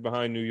 games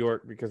behind New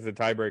York because of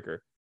the tiebreaker.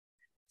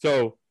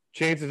 So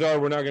chances are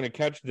we're not going to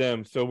catch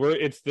them. So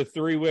it's the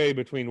 3-way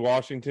between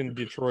Washington,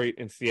 Detroit,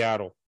 and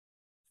Seattle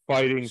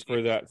fighting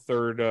for that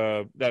third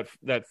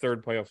that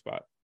third playoff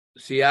spot.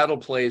 Seattle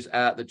plays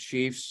at the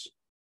Chiefs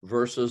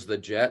versus the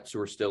Jets,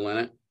 who are still in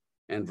it,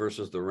 and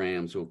versus the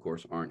Rams, who of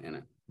course aren't in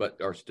it, but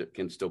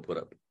can still put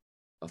up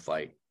a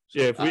fight. So,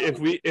 yeah,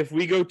 if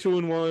we go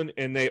 2-1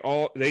 and they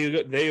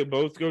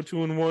both go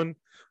 2-1,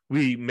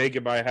 we make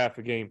it by half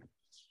a game.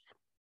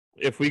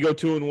 If we go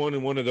 2-1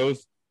 and one of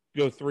those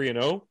go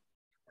 3-0,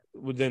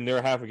 then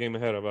they're half a game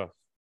ahead of us.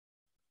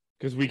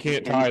 Because we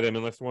can't tie them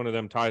unless one of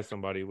them ties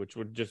somebody, which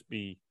would just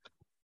be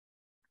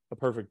a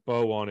perfect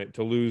bow on it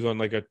to lose on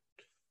like a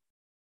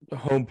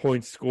home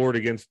points scored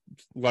against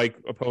like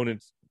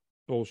opponents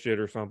bullshit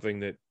or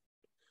something that.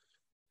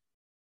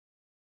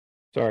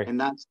 Sorry.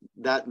 And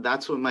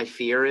that's what my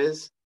fear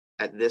is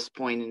at this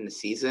point in the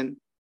season,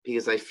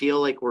 because I feel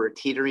like we're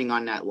teetering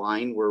on that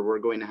line where we're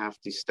going to have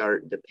to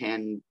start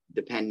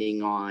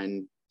depending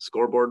on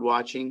scoreboard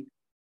watching.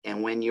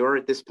 And when you're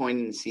at this point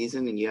in the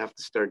season and you have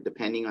to start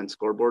depending on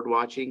scoreboard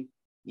watching,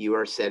 you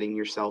are setting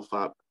yourself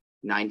up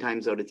 9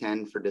 times out of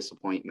 10 for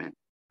disappointment.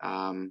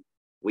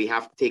 We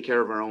have to take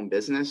care of our own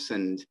business.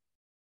 And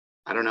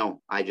I don't know.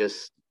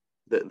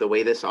 The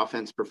way this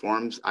offense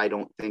performs, I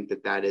don't think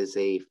that is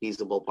a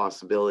feasible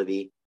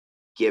possibility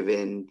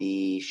given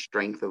the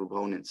strength of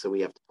opponents that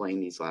we have to play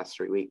in these last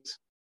 3 weeks.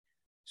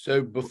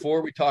 So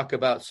before we talk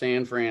about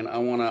San Fran,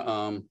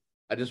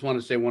 I just want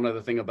to say one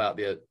other thing about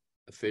the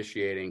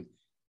officiating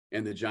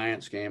in the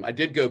Giants game. I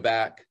did go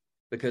back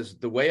because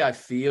the way I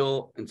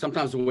feel, and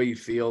sometimes the way you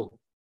feel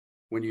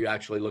when you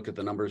actually look at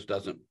the numbers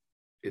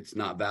it's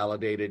not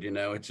validated,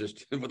 it's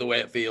just the way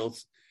it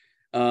feels.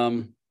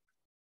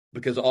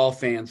 Because all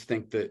fans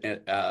think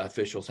that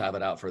officials have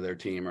it out for their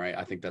team, right?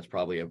 I think that's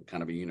probably a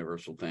kind of a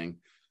universal thing.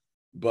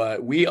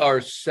 But we are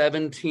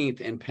 17th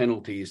in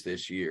penalties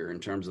this year in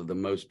terms of the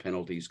most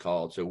penalties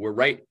called. So we're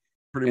right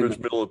pretty much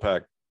middle of the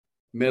pack.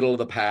 Middle of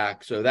the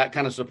pack. So that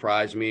kind of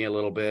surprised me a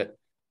little bit.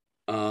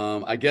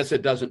 I guess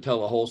it doesn't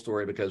tell the whole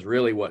story, because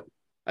really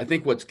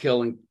what's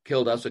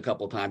killed us a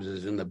couple of times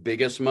is in the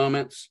biggest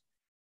moments,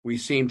 we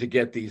seem to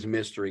get these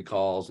mystery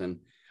calls.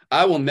 And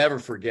I will never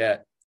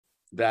forget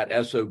that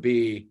SOB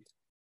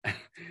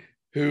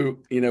who,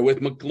 with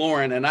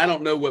McLaurin, and I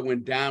don't know what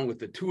went down with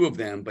the two of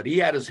them, but he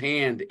had his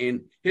hand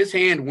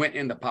went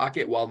in the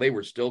pocket while they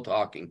were still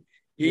talking.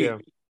 He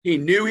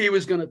knew he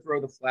was going to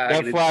throw the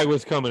flag. That flag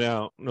was coming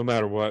out no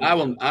matter what. I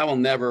will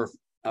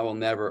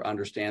never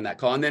understand that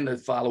call. And then to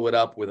follow it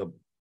up with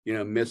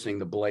missing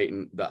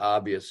the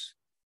obvious,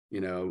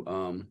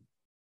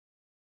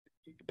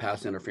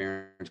 pass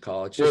interference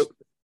call. It's just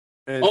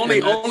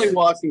only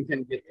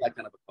Washington gets that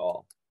kind of a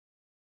call.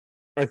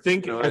 I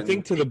think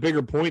to the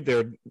bigger point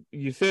there,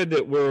 you said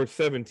that we're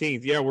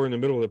 17th. Yeah, we're in the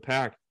middle of the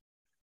pack.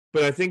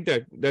 But I think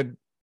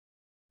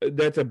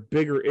that's a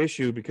bigger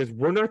issue because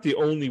we're not the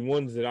only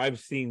ones that I've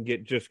seen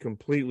get just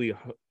completely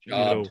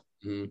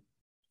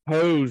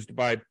hosed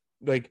by,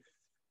 like,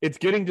 it's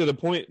getting to the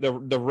point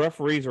the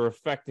referees are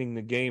affecting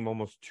the game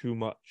almost too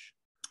much.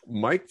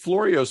 Mike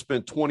Florio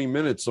spent 20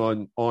 minutes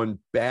on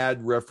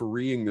bad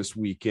refereeing this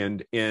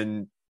weekend,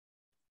 and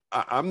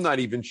I'm not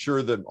even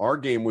sure that our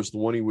game was the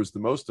one he was the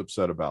most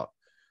upset about.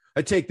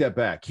 I take that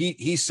back.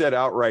 He said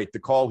outright the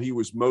call he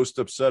was most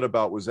upset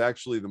about was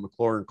actually the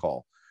McLaurin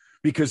call,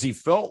 because he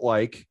felt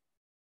like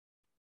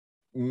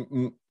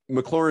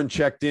McLaurin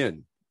checked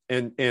in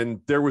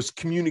and there was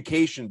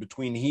communication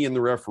between he and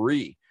the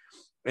referee.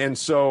 And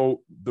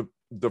so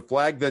the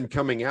flag then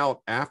coming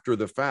out after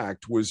the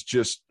fact was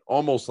just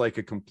almost like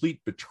a complete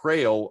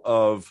betrayal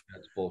of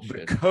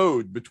the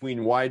code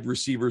between wide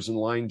receivers and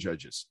line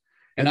judges.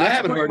 And I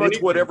haven't heard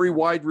much what every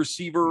wide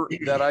receiver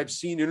that I've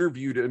seen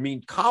interviewed. I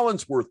mean,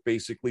 Collinsworth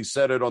basically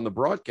said it on the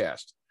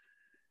broadcast.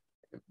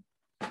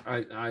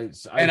 I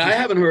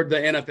haven't heard the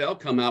NFL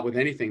come out with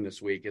anything this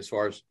week as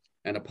far as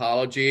an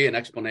apology, an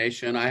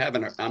explanation.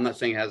 I'm not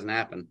saying it hasn't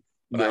happened,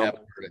 but I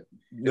haven't heard it.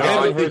 No,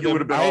 I think it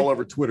would have been all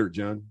over Twitter,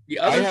 John. The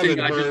other thing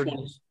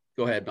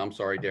go ahead. I'm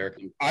sorry,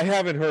 Derek. I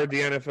haven't heard the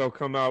NFL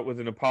come out with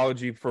an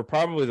apology for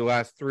probably the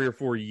last 3 or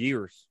 4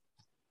 years.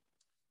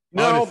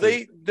 No,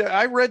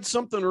 I read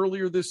something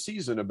earlier this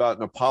season about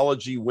an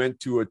apology went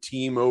to a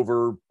team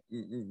over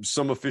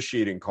some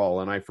officiating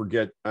call, and I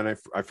forget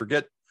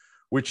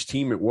which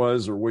team it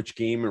was or which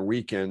game or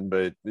weekend.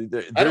 But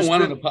I don't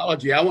want an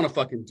apology. I want a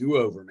fucking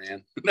do-over,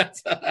 man.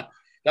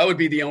 That would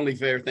be the only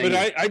fair thing.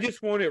 But I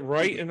just want it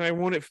right, and I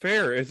want it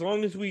fair. As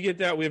long as we get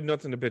that, we have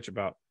nothing to bitch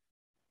about.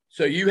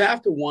 So you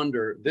have to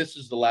wonder. This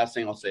is the last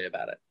thing I'll say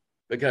about it.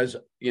 Because,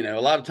 a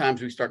lot of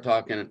times we start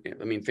talking,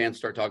 fans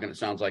start talking, it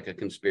sounds like a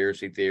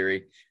conspiracy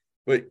theory.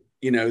 But,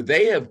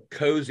 they have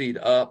cozied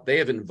up. They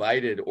have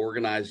invited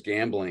organized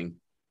gambling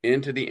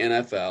into the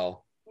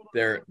NFL.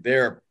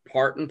 They're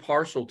part and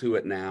parcel to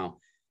it now.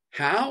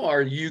 How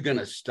are you going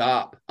to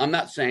stop? I'm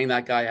not saying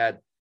that guy had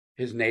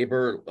his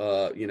neighbor,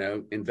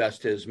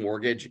 invest his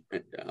mortgage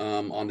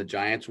on the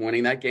Giants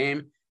winning that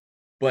game.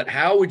 But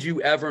how would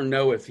you ever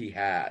know if he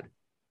had?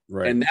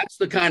 Right. And that's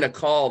the kind of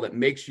call that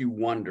makes you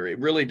wonder. It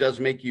really does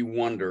make you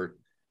wonder,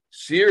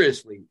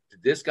 seriously,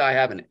 did this guy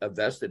have a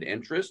vested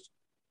interest?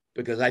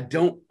 Because I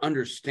don't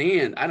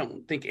understand. I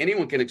don't think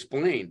anyone can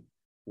explain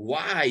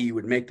why you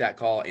would make that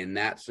call in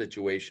that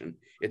situation.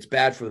 It's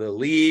bad for the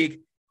league.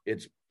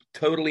 It's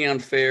totally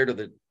unfair to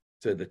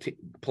the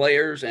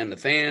players and the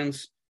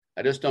fans.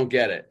 I just don't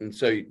get it. And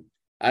so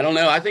I don't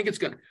know. I think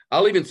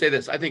I'll even say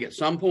this. I think at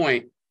some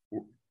point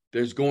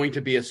there's going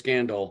to be a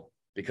scandal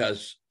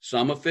because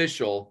some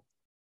official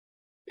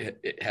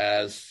it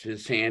has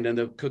his hand in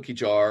the cookie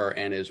jar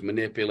and is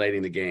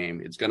manipulating the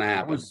game. It's going to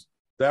happen.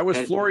 That was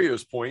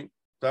Florio's point.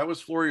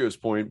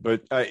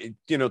 But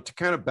to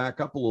kind of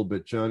back up a little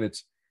bit, John,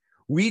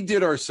 we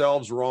did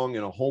ourselves wrong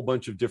in a whole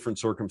bunch of different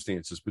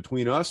circumstances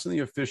between us and the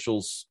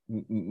officials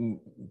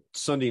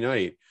Sunday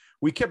night.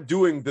 We kept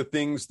doing the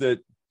things that,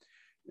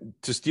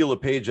 to steal a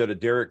page out of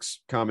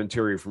Derek's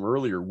commentary from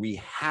earlier,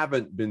 we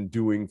haven't been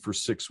doing for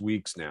 6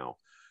 weeks now.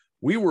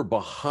 We were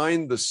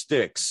behind the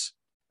sticks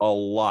a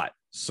lot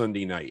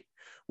Sunday night.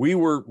 We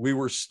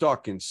were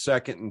stuck in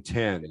 2nd and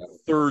 10,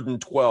 3rd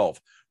and 12,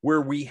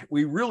 where we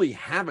really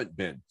haven't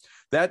been.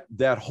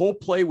 That whole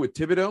play with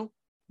Thibodeau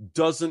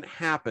doesn't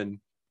happen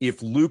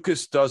if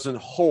Lucas doesn't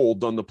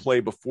hold on the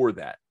play before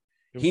that.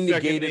 He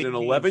negated an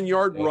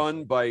 11-yard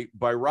run by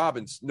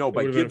Robinson. No,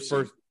 by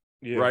Gibson.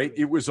 Right?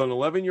 It was an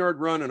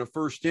 11-yard run and a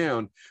first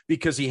down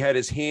because he had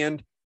his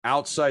hand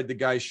outside the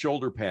guy's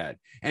shoulder pad.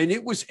 And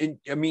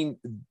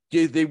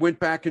they went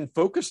back and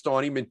focused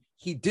on him, and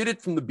he did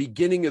it from the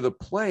beginning of the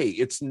play.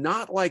 It's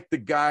not like the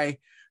guy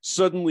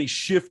suddenly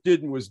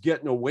shifted and was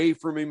getting away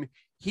from him.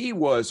 He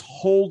was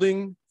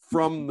holding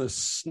from the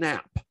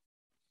snap.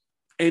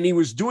 And he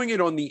was doing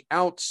it on the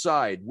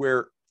outside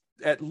where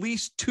at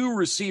least two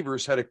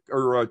referees had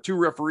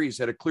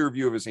a clear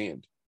view of his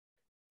hand.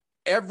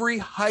 Every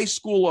high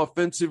school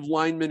offensive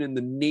lineman in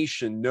the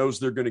nation knows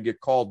they're going to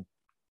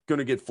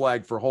get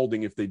flagged for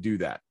holding if they do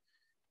that.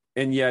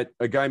 And yet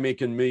a guy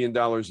making $1 million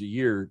a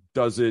year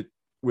does it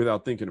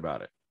without thinking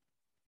about it.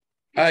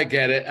 I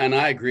get it. And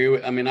I agree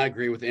with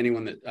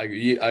anyone that I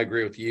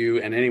agree with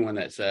you and anyone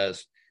that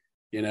says,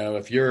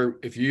 if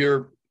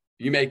you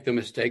make the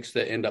mistakes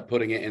that end up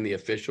putting it in the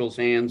officials'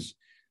 hands,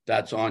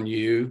 that's on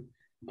you.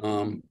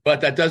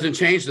 But that doesn't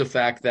change the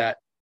fact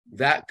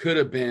that could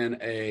have been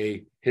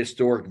a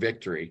historic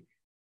victory.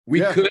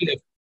 We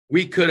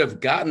could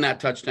have gotten that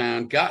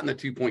touchdown, gotten the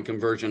 2-point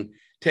conversion,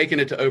 taken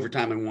it to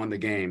overtime and won the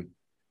game.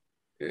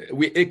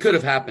 It could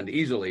have happened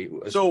easily.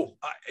 So,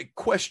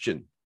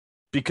 question,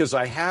 because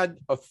I had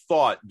a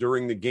thought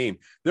during the game.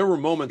 There were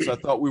moments I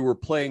thought we were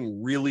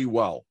playing really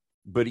well,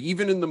 but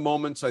even in the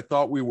moments I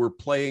thought we were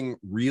playing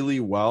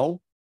really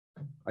well,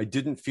 I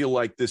didn't feel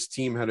like this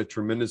team had a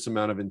tremendous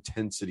amount of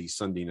intensity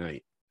Sunday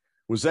night.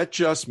 Was that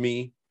just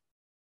me?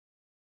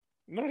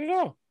 Not at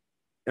all.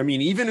 I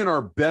mean, even in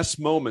our best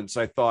moments,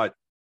 I thought,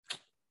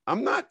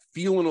 I'm not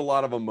feeling a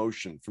lot of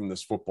emotion from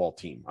this football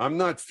team. I'm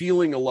not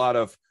feeling a lot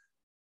of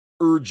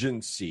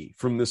urgency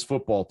from this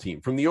football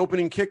team. From the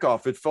opening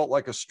kickoff, it felt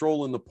like a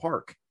stroll in the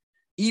park.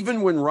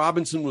 Even when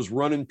Robinson was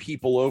running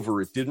people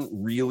over, it didn't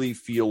really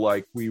feel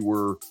like we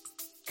were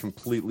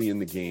completely in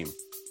the game.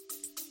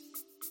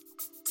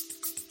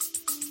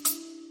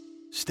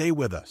 Stay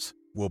with us.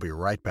 We'll be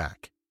right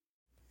back.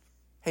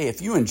 Hey,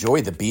 if you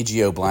enjoy the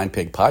BGO Blind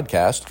Pig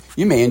podcast,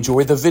 you may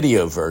enjoy the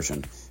video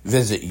version.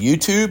 Visit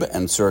YouTube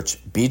and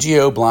search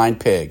BGO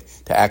Blind Pig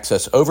to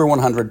access over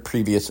 100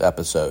 previous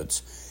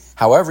episodes.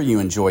 However you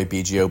enjoy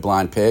BGO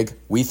Blind Pig,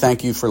 we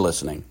thank you for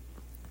listening.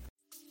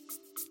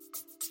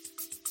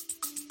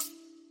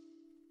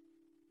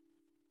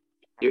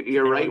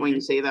 You're right when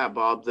you say that,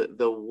 Bob.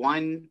 The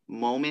one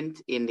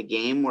moment in the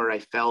game where I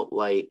felt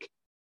like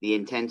the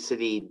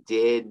intensity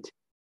did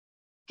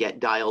get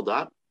dialed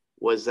up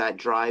was that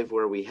drive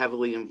where we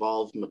heavily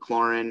involved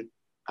McLaurin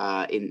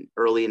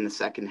early in the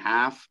second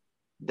half.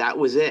 That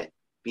was it.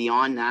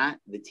 Beyond that,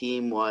 the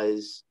team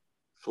was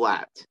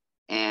flat.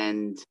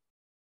 And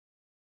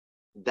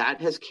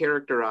that has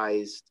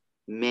characterized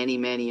many,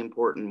 many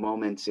important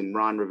moments in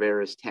Ron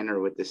Rivera's tenure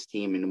with this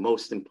team. In the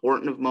most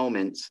important of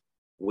moments,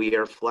 we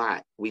are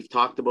flat. We've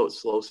talked about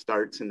slow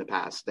starts in the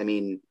past. I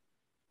mean,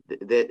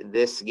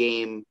 this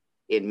game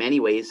in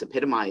many ways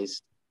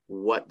epitomized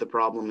what the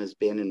problem has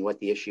been and what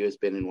the issue has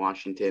been in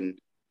Washington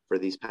for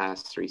these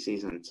past 3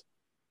 seasons.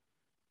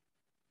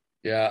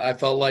 Yeah, I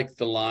felt like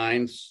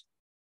the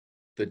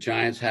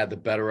Giants had the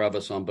better of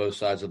us on both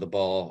sides of the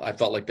ball. I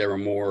felt like they were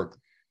more,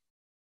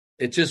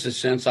 it's just a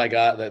sense I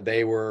got that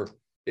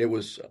it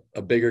was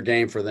a bigger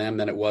game for them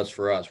than it was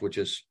for us, which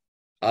is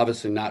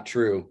obviously not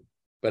true,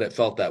 but it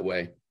felt that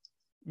way.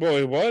 Well,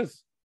 it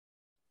was.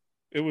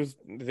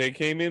 They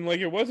came in like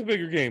it was a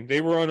bigger game.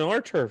 They were on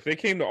our turf. They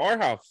came to our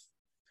house.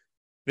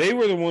 They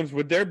were the ones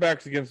with their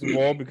backs against the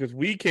wall because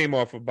we came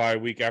off a bye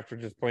week after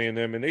just playing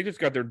them, and they just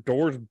got their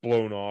doors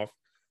blown off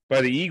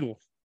by the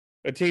Eagles,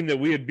 a team that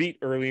we had beat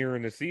earlier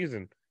in the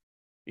season.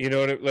 You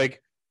know,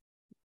 like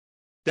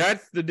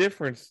that's the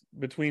difference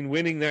between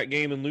winning that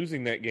game and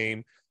losing that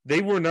game.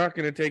 They were not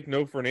going to take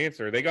no for an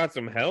answer. They got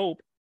some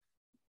help.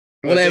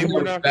 Well, they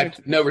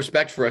have no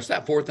respect for us.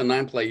 That 4th and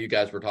 9 play you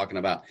guys were talking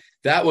about,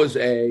 that was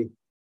a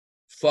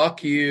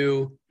fuck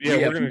you. Yeah,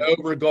 we have no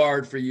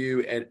regard for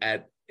you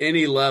at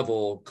any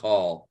level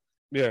call.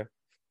 Yeah.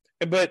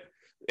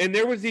 And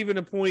there was even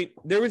a point,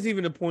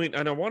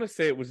 and I want to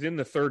say it was in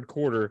the third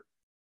quarter.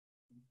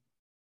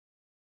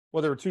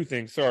 Well, there were two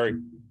things. Sorry.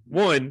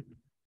 One,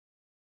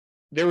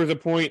 there was a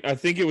point, I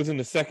think it was in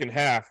the second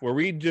half, where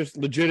we just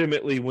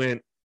legitimately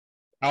went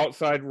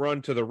outside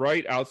run to the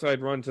right,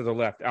 outside run to the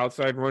left,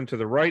 outside run to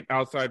the right,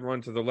 outside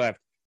run to the left.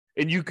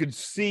 And you could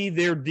see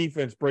their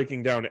defense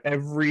breaking down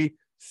every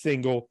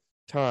single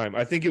time.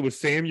 I think it was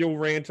Samuel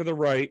ran to the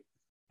right,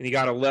 and he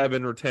got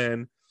 11 or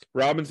 10.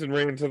 Robinson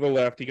ran to the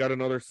left. He got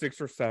another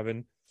 6 or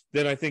 7.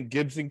 Then I think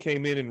Gibson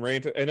came in and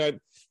ran to, and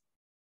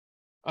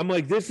I'm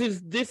like, this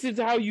is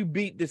how you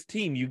beat this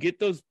team. You get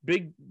those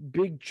big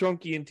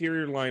chunky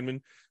interior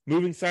linemen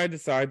moving side to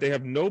side. They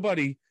have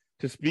nobody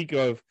to speak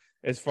of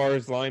as far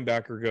as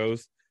linebacker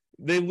goes.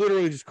 They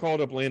literally just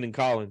called up Landon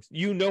Collins.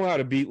 You know how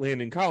to beat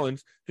Landon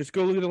Collins. Just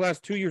go look at the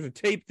last 2 years of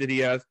tape that he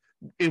has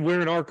in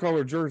wearing our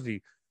color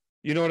jersey.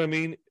 You know what I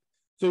mean?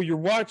 So you're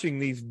watching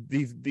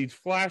these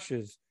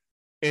flashes,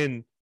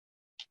 and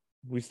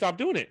we stop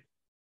doing it.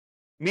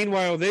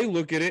 Meanwhile, they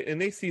look at it and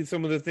they see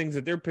some of the things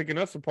that they're picking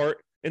us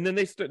apart, and then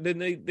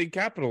they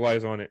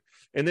capitalize on it,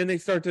 and then they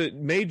start to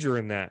major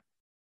in that,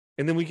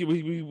 and then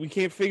we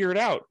can't figure it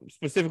out,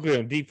 specifically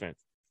on defense.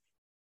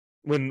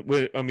 When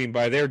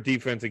by their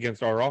defense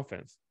against our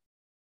offense,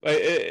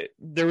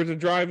 there was a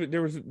drive.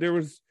 There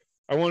was.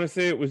 I want to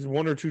say it was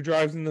 1 or 2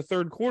 drives in the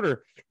third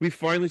quarter. We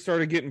finally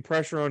started getting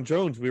pressure on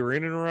Jones. We were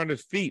in and around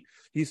his feet.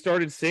 He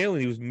started sailing.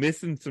 He was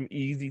missing some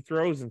easy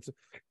throws. And so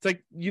it's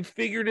like, you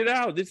figured it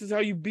out. This is how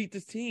you beat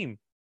this team.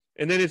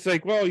 And then it's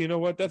like, well, you know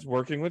what? That's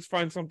working. Let's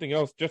find something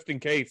else just in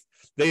case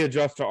they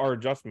adjust to our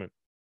adjustment.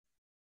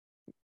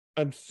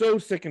 I'm so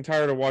sick and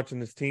tired of watching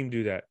this team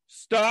do that.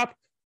 Stop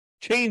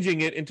changing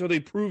it until they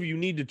prove you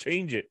need to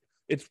change it.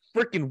 It's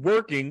freaking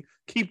working.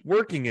 Keep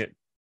working it.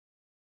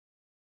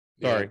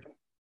 Sorry. Yeah.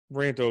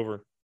 Rant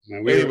over.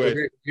 We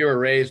were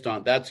raised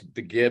on, that's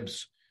the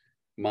Gibbs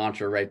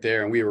mantra right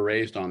there, and we were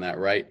raised on that,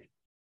 right?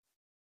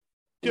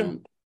 Yeah.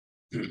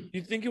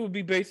 You'd think it would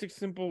be basic,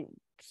 simple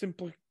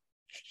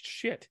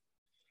shit.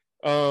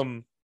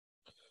 Look,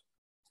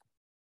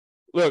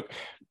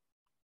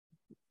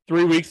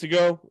 3 weeks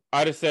ago,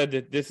 I'd have said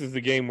that this is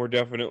the game we're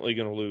definitely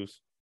going to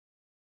lose.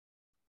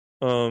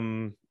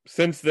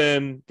 Since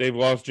then, they've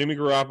lost Jimmy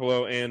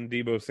Garoppolo and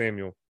Deebo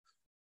Samuel.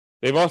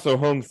 They've also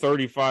hung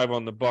 35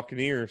 on the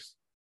Buccaneers,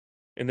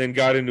 and then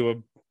got into a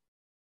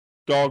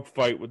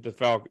dogfight with the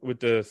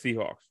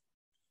Seahawks.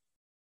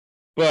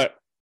 But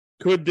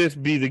could this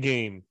be the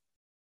game?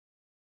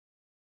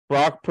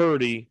 Brock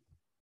Purdy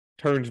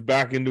turns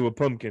back into a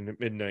pumpkin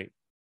at midnight.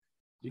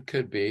 He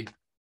could be.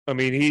 I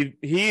mean,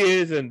 he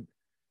is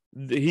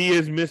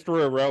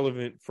Mr.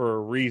 Irrelevant for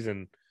a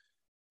reason.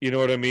 You know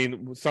what I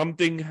mean?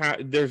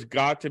 There's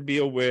got to be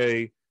a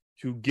way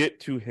to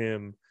get to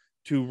him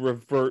to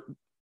revert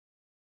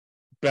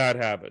bad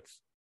habits.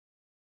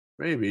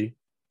 Maybe.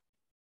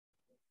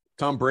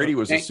 Tom Brady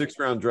was a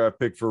 6th-round draft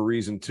pick for a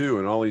reason too,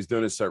 and all he's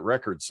done is set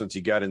records since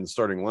he got in the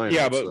starting lineup.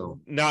 Yeah, but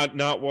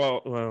not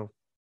well. Well,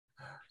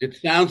 it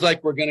sounds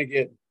like we're going to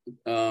get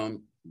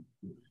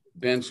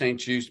Ben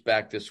St-Juste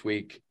back this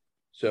week,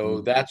 so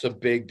that's a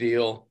big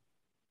deal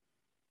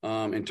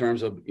in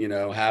terms of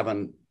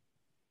having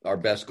our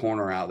best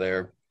corner out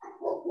there.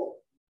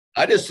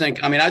 I just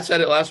think, I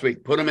said it last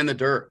week. Put him in the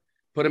dirt.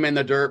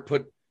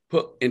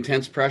 Put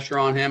intense pressure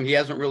on him. He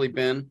hasn't really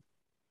been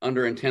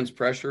under intense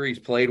pressure. He's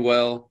played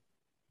well.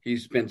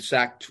 He's been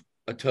sacked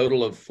a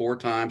total of 4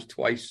 times,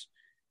 twice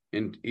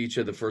in each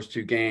of the first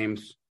 2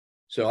 games.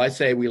 So I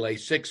say we lay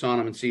 6 on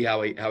him and see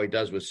how he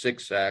does with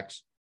 6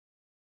 sacks.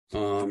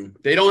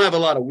 They don't have a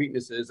lot of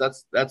weaknesses.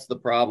 That's the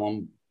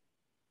problem.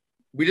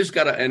 We just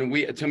got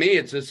to, to me,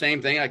 it's the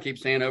same thing I keep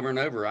saying over and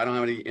over. I don't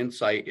have any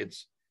insight.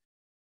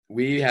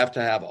 We have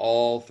to have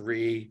all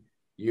 3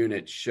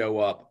 units show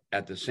up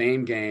at the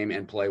same game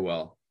and play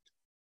well.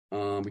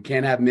 We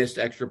can't have missed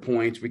extra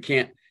points. We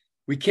can't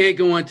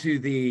go into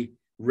the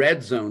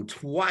red zone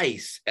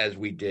twice as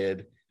we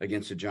did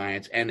against the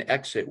Giants and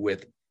exit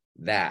with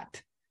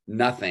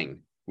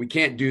nothing. We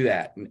can't do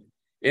that.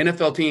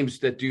 NFL teams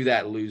that do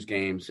that lose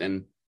games,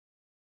 and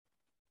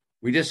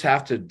we just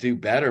have to do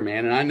better,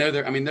 man. And I know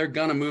they're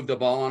going to move the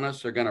ball on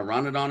us. They're going to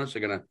run it on us.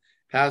 They're going to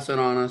pass it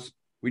on us.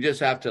 We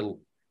just have to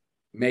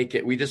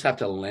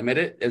limit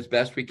it as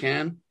best we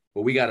can.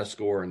 But we got to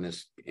score in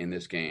this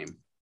game.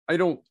 I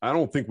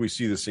don't think we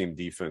see the same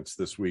defense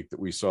this week that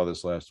we saw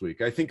this last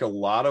week. I think a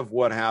lot of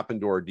what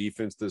happened to our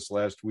defense this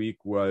last week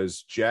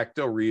was Jack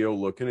Del Rio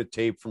looking at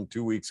tape from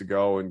 2 weeks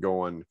ago and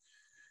going,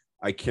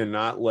 I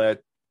cannot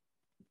let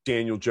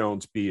Daniel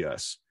Jones beat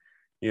us.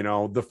 You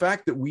know, the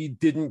fact that we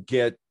didn't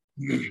get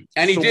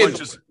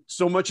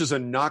so much as a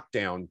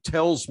knockdown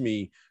tells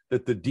me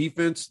that the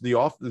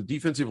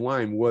defensive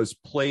line was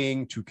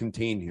playing to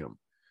contain him.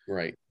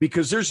 Right.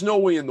 Because there's no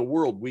way in the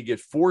world we get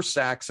 4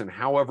 sacks and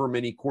however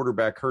many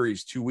quarterback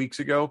hurries 2 weeks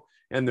ago,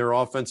 and their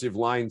offensive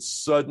line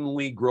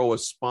suddenly grow a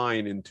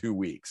spine in 2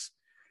 weeks.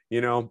 You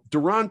know,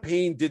 Daron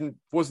Payne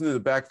wasn't in the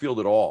backfield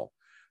at all.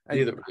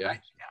 Neither. Yeah.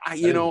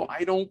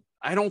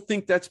 I don't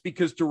think that's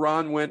because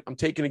Daron went, I'm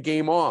taking a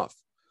game off.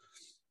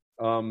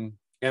 And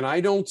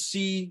I don't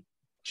see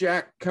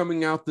Jack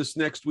coming out this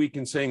next week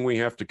and saying we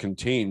have to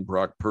contain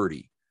Brock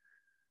Purdy.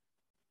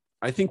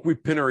 I think we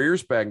pin our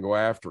ears back and go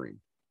after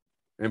him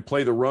and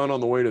play the run on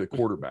the way to the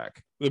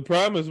quarterback. The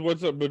problem is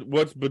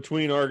what's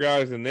between our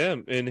guys and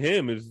them and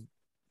him is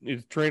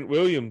Trent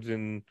Williams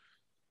and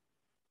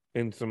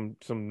some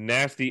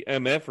nasty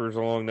MFers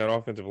along that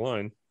offensive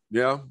line.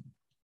 Yeah.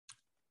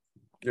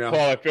 Yeah.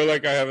 Paul, I feel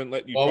like I haven't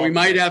let you. Well, we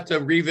might have to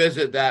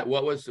revisit that.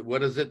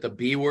 What is it? The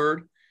B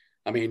word?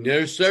 I mean,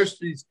 there's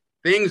these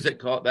things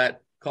that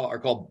are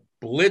called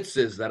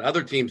blitzes that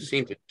other teams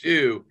seem to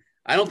do.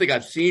 I don't think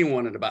I've seen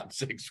one in about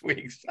 6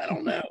 weeks. I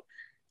don't know.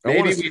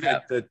 Maybe we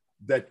have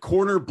that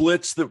corner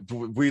blitz that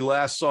we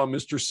last saw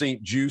Mr.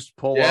 St. Juice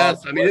pull off.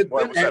 Yes, I mean,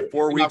 what was that,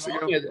 4 weeks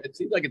ago? It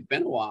seems like it's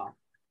been a while.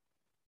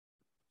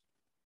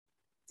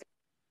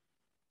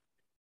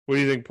 What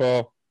do you think,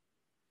 Paul?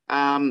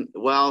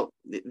 Well,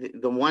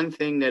 the one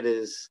thing that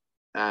is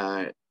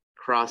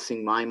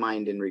crossing my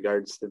mind in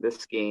regards to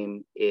this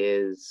game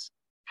is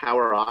how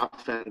our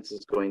offense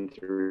is going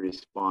to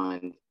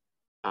respond.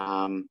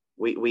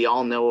 We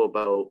all know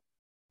about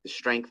the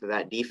strength of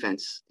that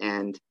defense,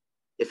 and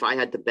if I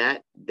had to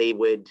bet, they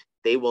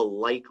will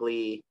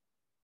likely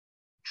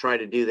try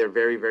to do their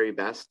very, very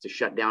best to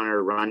shut down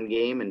our run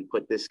game and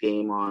put this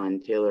game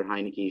on Taylor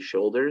Heinicke's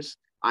shoulders.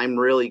 I'm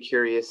really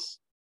curious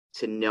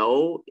to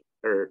know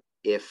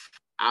if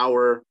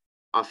our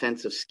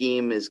offensive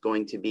scheme is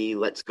going to be,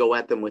 let's go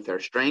at them with our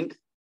strength,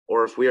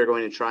 or if we are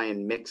going to try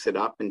and mix it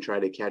up and try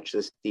to catch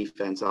this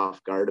defense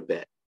off guard a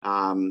bit.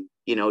 Do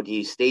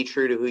you stay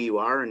true to who you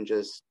are and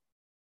just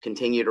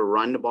continue to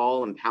run the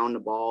ball and pound the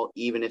ball,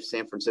 even if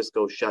San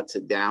Francisco shuts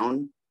it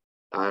down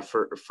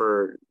for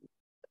the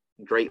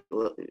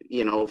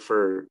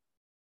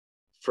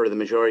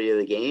majority of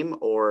the game?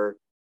 Or,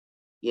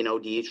 do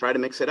you try to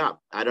mix it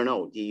up? I don't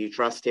know. Do you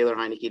trust Taylor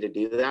Heinicke to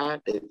do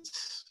that?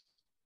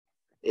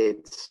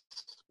 It's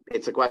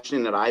a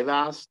question that I've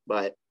asked,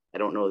 but I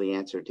don't know the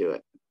answer to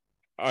it.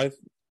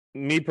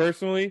 Me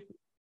personally,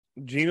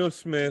 Geno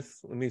Smith,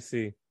 let me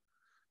see.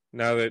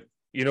 Now that,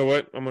 you know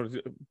what? I'm going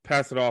to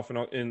pass it off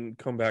and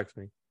come back to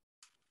me.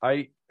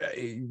 I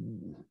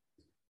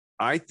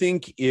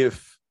think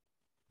if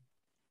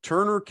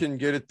Turner can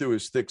get it through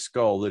his thick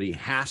skull that he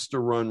has to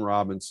run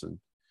Robinson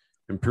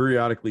and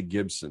periodically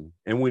Gibson,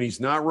 and when he's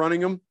not running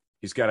them,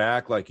 he's got to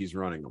act like he's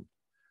running them.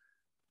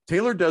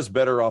 Taylor does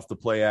better off the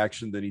play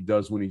action than he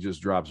does when he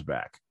just drops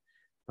back.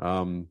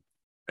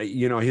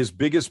 His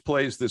biggest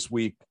plays this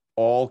week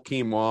all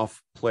came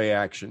off play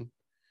action.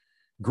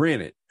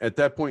 Granted, at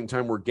that point in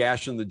time, we're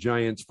gashing the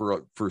Giants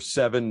for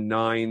 7,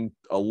 9,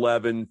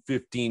 11,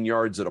 15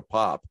 yards at a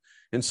pop.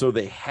 And so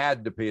they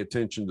had to pay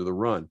attention to the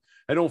run.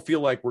 I don't feel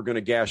like we're going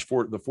to gash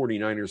the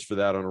 49ers for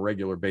that on a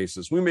regular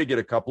basis. We may get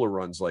a couple of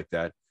runs like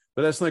that,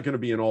 but that's not going to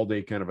be an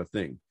all-day kind of a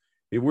thing.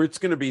 It's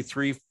going to be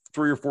 3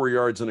 or 4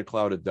 yards in a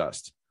cloud of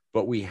dust.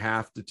 But we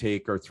have to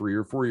take our 3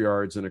 or 4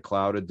 yards in a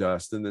cloud of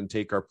dust and then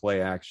take our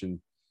play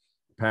action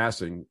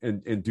passing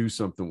and do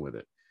something with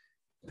it.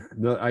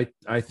 No,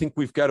 I think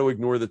we've got to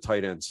ignore the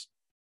tight ends.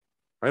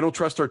 I don't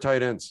trust our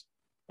tight ends.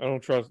 I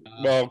don't trust.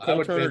 Well,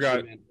 Cole Turner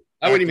got.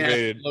 I wouldn't even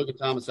have Logan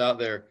Thomas out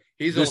there.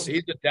 He's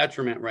a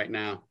detriment right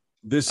now.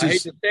 I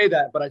hate to say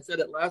that, but I said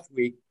it last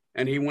week,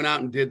 and he went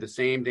out and did the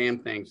same damn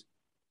things.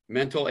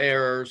 Mental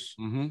errors,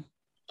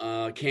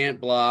 can't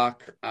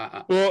block.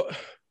 To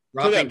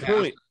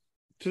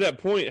that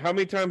point, how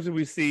many times did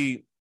we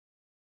see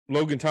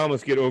Logan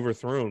Thomas get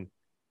overthrown?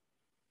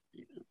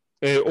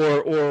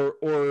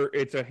 Or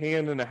it's a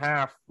hand and a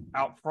half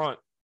out front,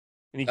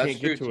 and he can't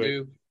get to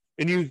it.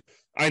 And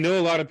I know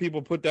a lot of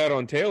people put that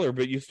on Taylor,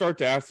 but you start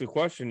to ask the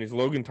question: is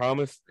Logan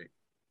Thomas,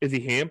 is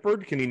he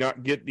hampered? Can he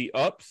not get the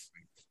ups?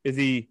 Is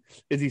he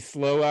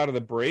slow out of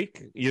the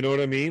break? You know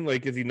what I mean?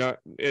 Like, is he not?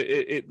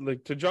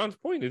 Like, to John's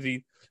point, is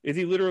he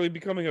literally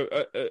becoming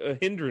a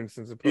hindrance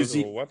as opposed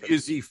to a weapon?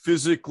 Is he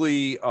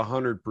physically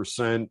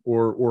 100%,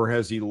 or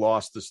has he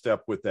lost the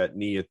step with that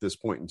knee at this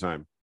point in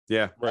time?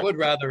 Yeah, right.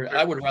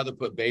 I would rather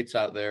put Bates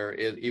out there,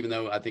 even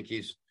though I think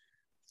he's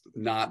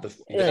not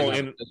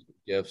the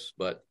gifts,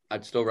 but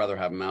I'd still rather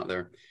have him out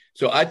there.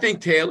 So I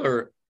think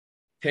Taylor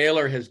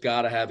has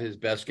got to have his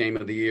best game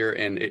of the year,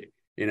 and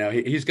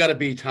he's got to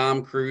be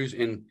Tom Cruise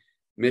in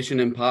Mission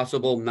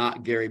Impossible,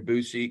 not Gary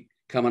Busey,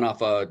 coming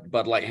off a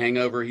Bud Light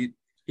hangover.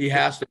 He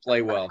has to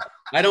play well.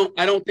 I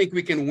don't think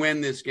we can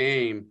win this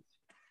game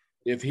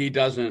if he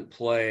doesn't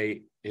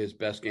play his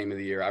best game of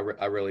the year.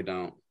 I really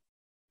don't,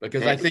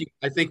 because I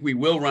think we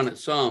will run it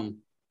some,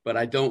 but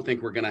I don't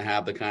think we're going to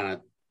have the kind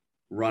of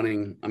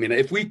running. I mean,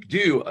 if we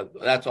do,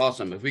 that's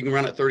awesome. If we can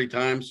run it 30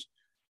 times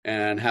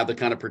and have the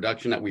kind of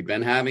production that we've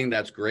been having,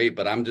 that's great.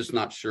 But I'm just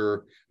not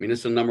sure. I mean,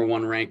 it's the number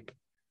one ranked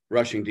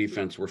rushing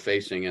defense we're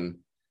facing, and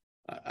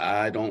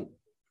I don't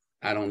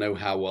know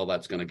how well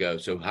that's going to go.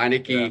 So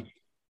Heinicke,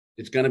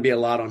 it's going to be a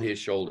lot on his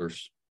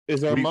shoulders.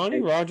 Is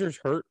Armani Rogers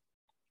hurt?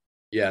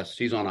 Yes,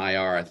 he's on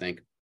IR, I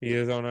think. He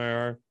is on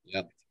IR.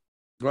 Yep.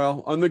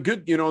 Well, on the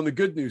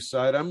good news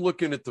side, I'm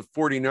looking at the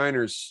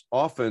 49ers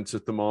offense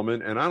at the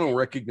moment, and I don't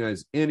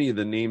recognize any of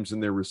the names in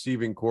their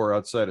receiving core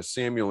outside of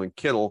Samuel and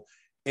Kittle.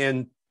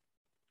 And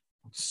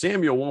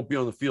Samuel won't be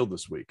on the field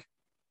this week.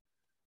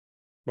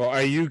 Well,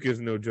 Ayuk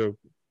is no joke.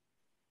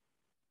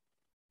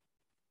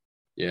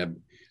 Yeah.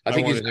 I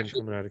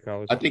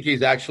think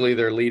he's actually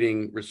their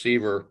leading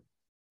receiver,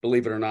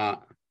 believe it or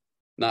not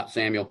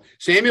Samuel.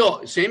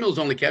 Samuel's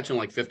only catching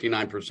like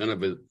 59% of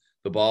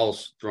the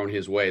balls thrown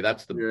his way.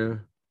 That's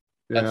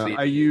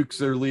Ayuk's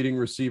their leading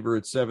receiver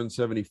at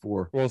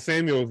 774. Well,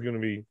 Samuel's going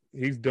to be,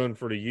 he's done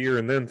for the year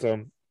and then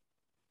some.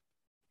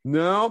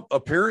 No,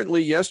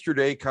 apparently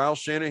yesterday, Kyle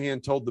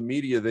Shanahan told the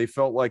media they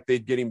felt like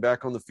they'd get him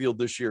back on the field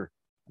this year.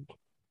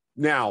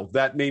 Now,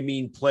 that may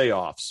mean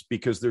playoffs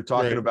because they're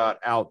talking about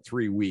out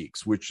 3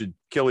 weeks, which should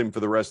kill him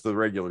for the rest of the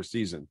regular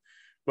season.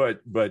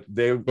 But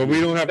we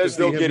don't have to see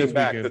they'll him get him this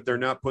back, weekend. that they're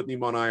not putting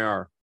him on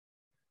IR.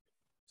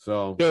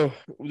 So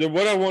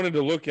what I wanted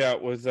to look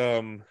at was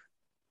I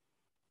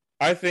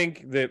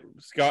think that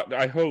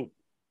I hope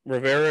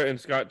Rivera and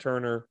Scott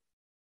Turner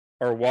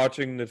are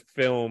watching the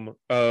film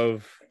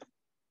of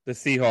the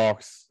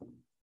Seahawks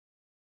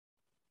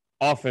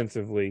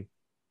offensively,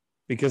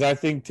 because I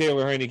think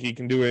Taylor Heinicke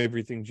can do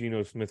everything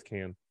Geno Smith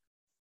can.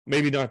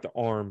 Maybe not the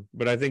arm,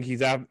 but I think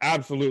he's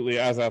absolutely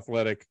as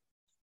athletic.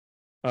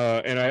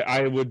 And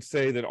I would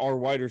say that our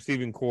wide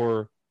receiving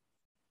core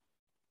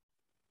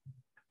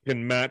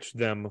can match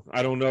them.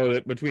 I don't know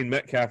that between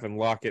Metcalf and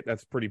Lockett,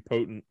 that's pretty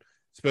potent,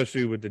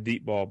 especially with the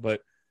deep ball.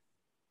 But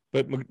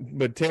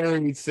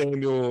Terry,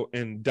 Samuel,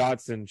 and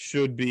Dotson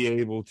should be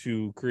able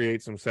to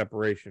create some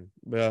separation.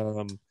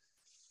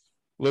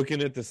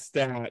 Looking at the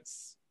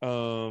stats,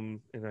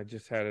 and I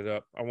just had it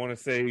up. I want to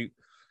say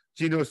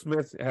Geno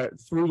Smith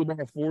threw the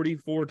ball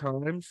 44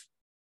 times,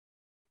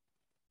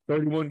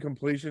 31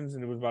 completions,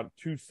 and it was about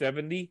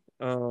 270.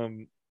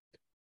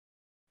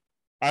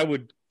 I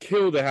would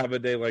kill to have a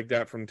day like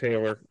that from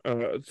Taylor.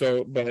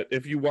 But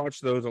if you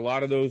watch those, a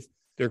lot of those,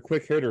 they're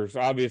quick hitters.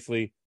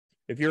 Obviously,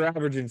 if you're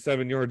averaging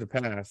 7 yards a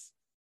pass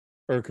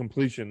or a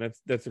completion,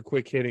 that's a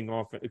quick hitting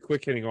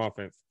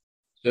offense.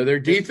 So their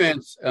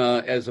defense,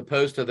 as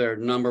opposed to their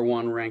number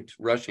one ranked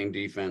rushing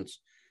defense,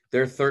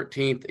 they're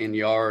 13th in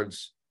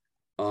yards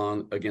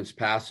against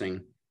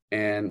passing,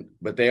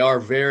 but they are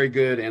very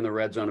good in the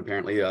red zone.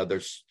 Apparently,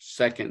 they're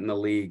second in the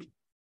league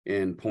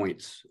in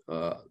points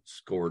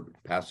scored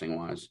passing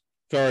wise.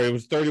 Sorry, it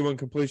was 31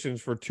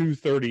 completions for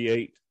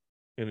 238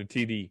 in a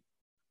TD.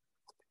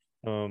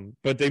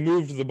 But they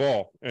moved the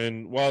ball,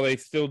 and while they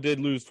still did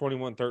lose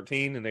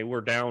 21-13, and they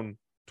were down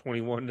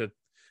 21-6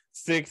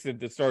 at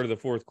the start of the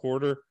fourth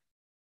quarter,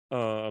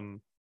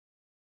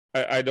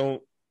 I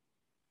don't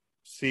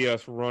see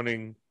us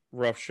running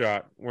rough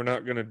shot. We're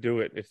not going to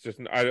do it. It's just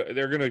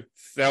they're going to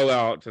sell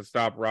out to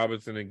stop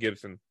Robinson and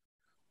Gibson.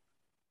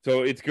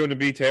 So it's going to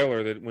be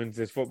Taylor that wins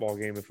this football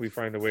game if we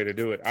find a way to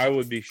do it. I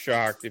would be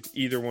shocked if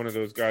either one of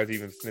those guys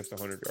even sniffs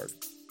 100 yards.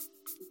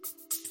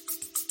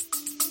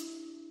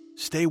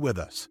 Stay with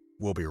us.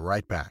 We'll be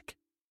right back.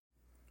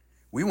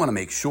 We want to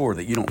make sure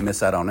that you don't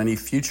miss out on any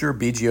future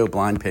BGO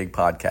Blind Pig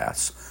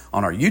podcasts.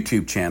 On our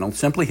YouTube channel,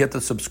 simply hit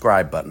the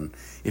subscribe button.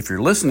 If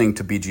you're listening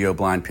to BGO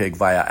Blind Pig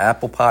via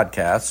Apple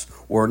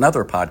Podcasts or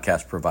another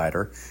podcast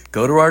provider,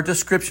 go to our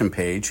description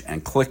page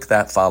and click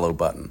that follow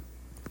button.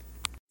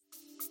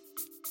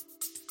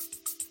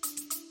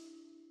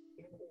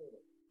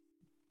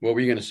 What were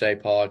you going to say,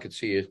 Paul? I could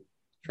see you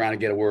trying to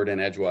get a word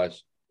in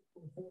edgewise.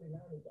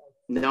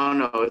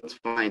 No, it's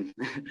fine.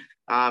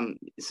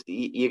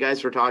 You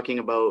guys were talking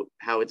about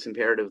how it's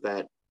imperative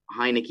that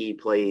Heinicke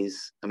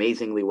plays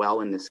amazingly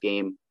well in this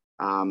game.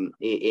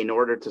 In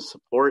order to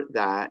support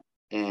that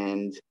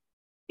and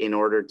in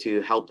order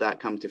to help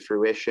that come to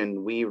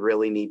fruition, we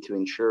really need to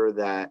ensure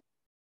that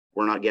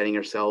we're not getting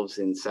ourselves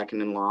in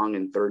second and long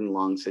and third and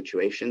long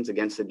situations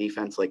against a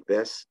defense like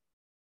this.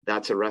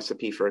 That's a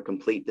recipe for a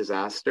complete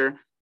disaster.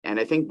 And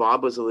I think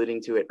Bob was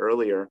alluding to it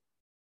earlier.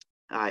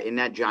 In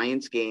that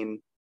Giants game,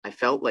 I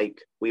felt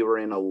like we were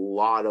in a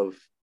lot of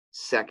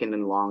second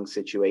and long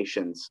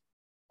situations.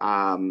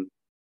 We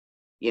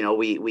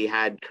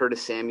had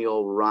Curtis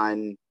Samuel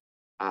run.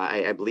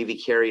 I believe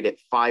he carried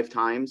it 5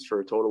 times for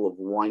a total of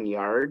 1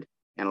 yard.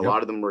 And a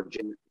lot of them were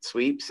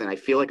sweeps. And I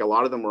feel like a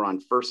lot of them were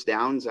on first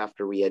downs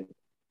after we had,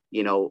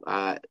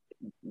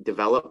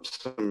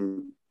 developed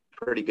some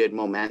pretty good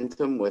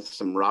momentum with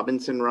some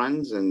Robinson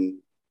runs, and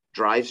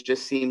drives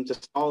just seem to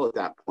stall at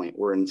that point.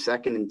 We're in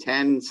 2nd and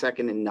 10,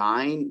 2nd and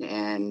 9,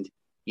 and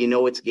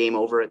it's game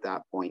over at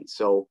that point.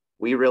 So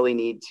we really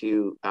need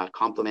to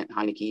complement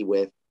Heinicke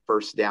with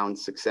first down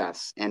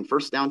success. And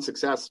first down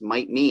success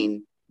might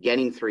mean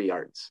getting 3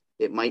 yards.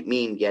 It might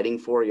mean getting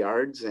 4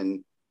 yards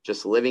and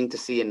just living to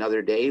see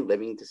another day,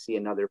 living to see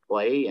another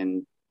play,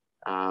 and,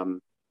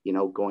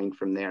 going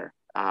from there.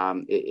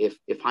 If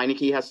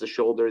Heinicke has to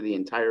shoulder the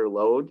entire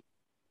load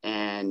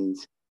and,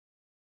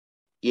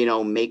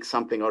 make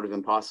something out of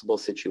impossible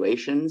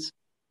situations,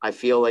 I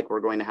feel like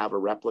we're going to have a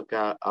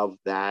replica of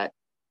that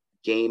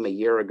game a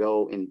year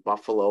ago in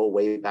Buffalo,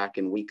 way back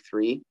in week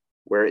 3,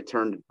 where it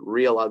turned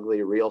real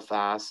ugly real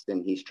fast,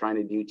 and he's trying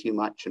to do too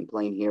much and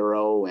playing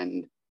hero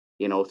and,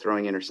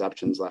 throwing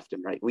interceptions left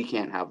and right. We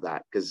can't have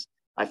that, because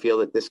I feel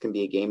that this can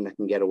be a game that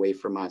can get away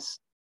from us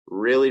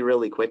really,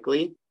 really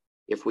quickly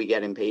if we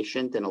get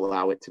impatient and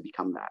allow it to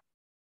become that.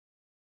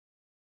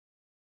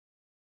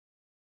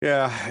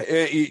 Yeah,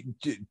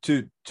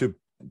 to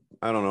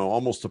I don't know,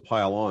 almost to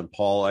pile on,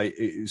 Paul.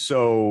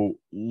 So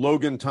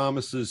Logan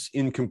Thomas is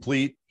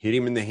incomplete, hit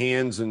him in the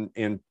hands and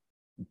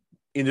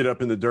ended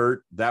up in the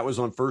dirt. That was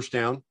on first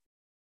down.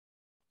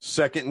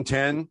 2nd and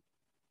 10,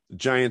 the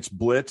Giants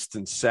blitzed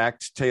and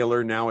sacked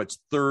Taylor. Now it's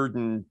 3rd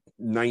and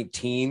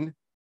 19.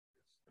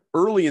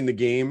 Early in the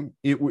game,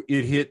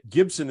 it hit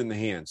Gibson in the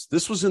hands.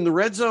 This was in the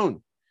red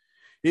zone.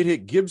 It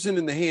hit Gibson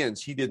in the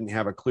hands. He didn't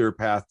have a clear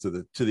path to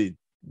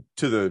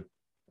the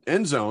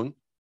end zone,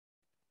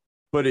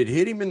 but it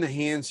hit him in the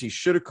hands. He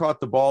should have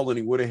caught the ball and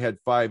he would have had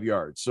 5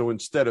 yards. So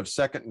instead of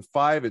 2nd and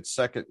 5, it's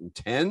 2nd and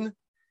 10.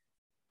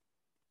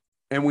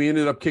 And we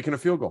ended up kicking a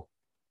field goal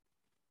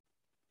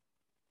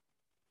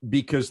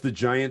because the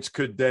Giants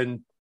could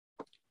then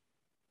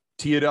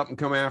tee it up and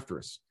come after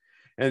us.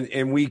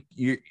 And we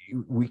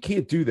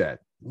can't do that.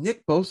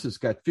 Nick Bosa's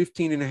got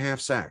 15 and a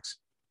half sacks.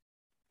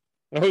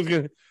 I was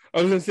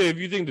gonna say, if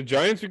you think the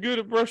Giants are good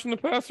at brushing the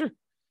passer,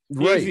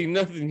 he ain't seen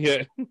nothing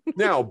yet.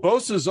 Now,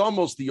 Bosa's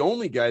almost the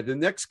only guy. The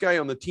next guy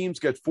on the team's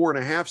got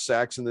 4.5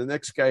 sacks, and the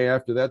next guy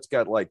after that's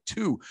got like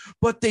 2.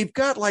 But they've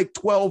got like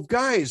 12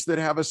 guys that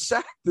have a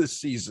sack this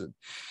season,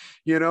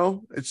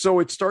 And so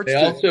it starts.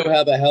 They also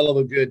have a hell of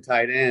a good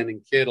tight end in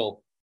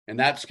Kittle, and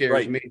that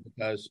scares me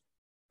because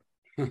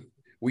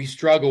we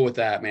struggle with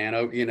that, man.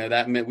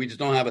 That we just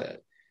don't have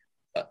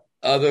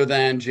other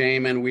than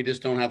Jamin, we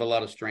just don't have a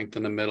lot of strength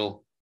in the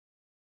middle.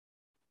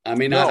 I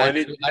mean, I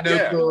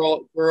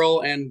know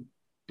Pearl and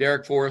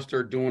Derek Forrester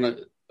are doing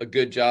a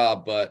good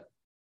job, but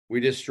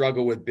we just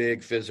struggle with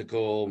big,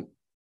 physical,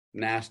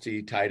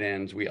 nasty tight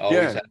ends. We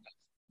always have.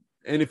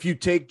 And if you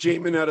take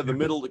Jamin out of the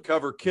middle to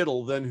cover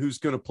Kittle, then who's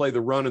going to play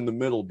the run in the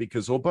middle?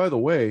 Because, oh, by the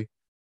way,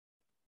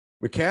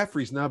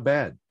 McCaffrey's not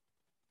bad.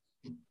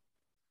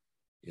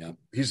 Yeah.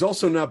 He's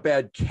also not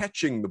bad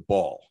catching the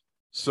ball.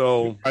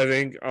 So I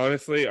think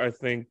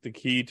the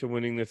key to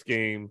winning this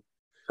game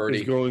Purdy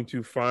is going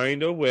to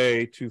find a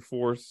way to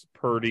force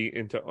Purdy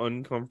into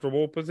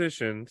uncomfortable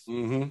positions.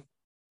 Mm-hmm.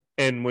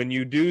 And when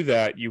you do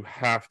that, you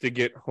have to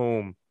get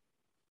home.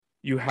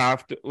 You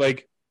have to,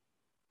 like,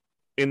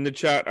 in the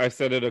chat, I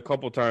said it a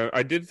couple times.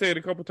 I did say it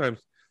a couple times.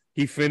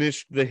 He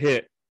finished the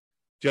hit.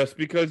 Just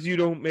because you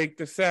don't make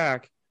the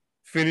sack,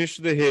 finish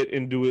the hit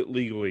and do it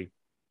legally.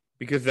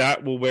 Because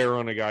that will wear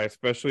on a guy,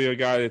 especially a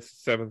guy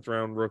that's a 7th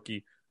round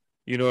rookie.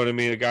 You know what I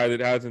mean? A guy that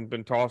hasn't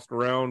been tossed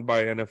around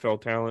by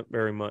NFL talent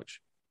very much.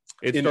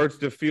 It starts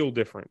to feel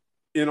different.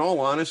 In all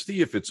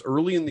honesty, if it's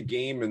early in the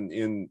game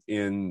and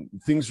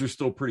things are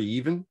still pretty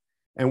even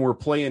and we're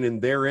playing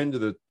in their end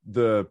of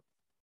the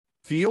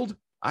field,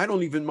 I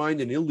don't even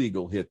mind an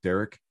illegal hit,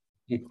 Derek.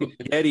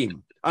 Get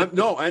him.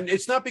 No, and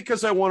it's not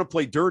because I want to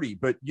play dirty,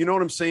 but you know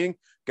what I'm saying?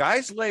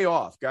 Guys lay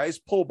off, guys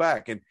pull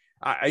back. And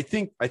I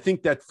think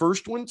that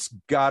first one's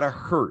gotta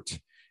hurt.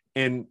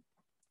 And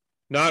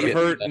not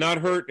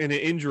hurt in an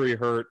injury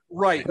hurt.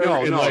 Right. It's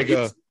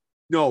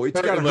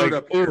gotta hurt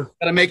up here.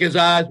 Gotta make his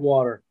eyes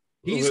water.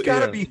 He's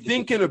got to be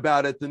thinking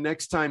about it the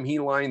next time he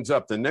lines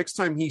up. The next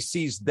time he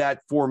sees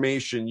that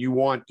formation, you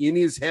want in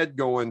his head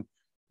going,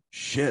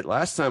 shit,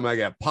 last time I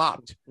got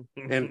popped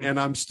and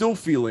I'm still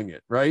feeling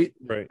it. Right.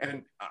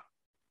 And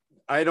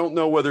I don't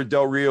know whether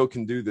Del Rio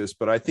can do this,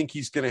 but I think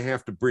he's going to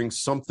have to bring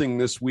something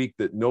this week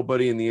that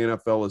nobody in the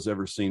NFL has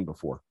ever seen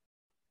before.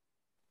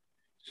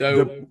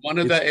 So one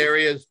of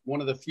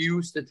the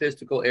few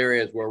statistical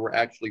areas where we're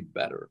actually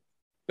better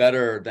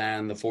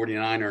than the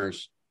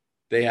 49ers,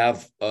 they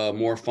have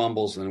more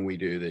fumbles than we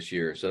do this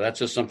year. So that's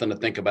just something to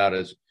think about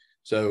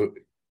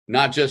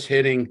not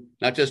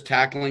just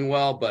tackling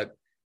well, but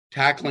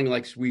tackling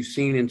like we've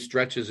seen in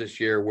stretches this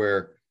year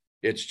where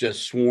it's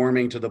just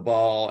swarming to the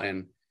ball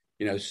and,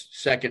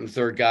 second and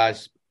third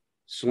guys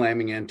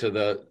slamming into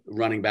the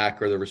running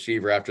back or the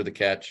receiver after the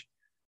catch.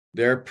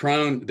 They're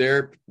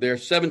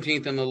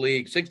 17th in the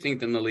league,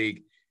 16th in the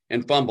league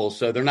in fumbles.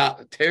 So they're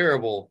not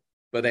terrible,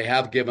 but they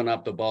have given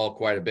up the ball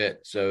quite a bit.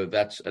 So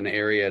that's an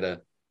area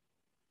to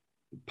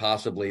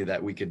possibly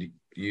that we could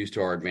use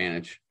to our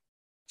advantage.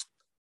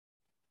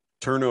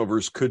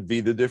 turnovers could be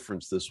the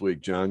difference this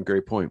week, John.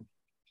 Great point.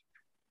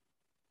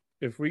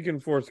 If we can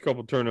force a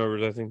couple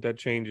turnovers, I think that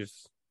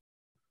changes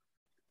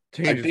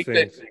I think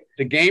things. that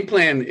the game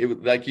plan,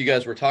 like you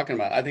guys were talking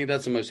about, I think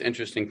that's the most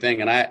interesting thing.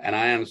 And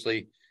I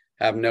honestly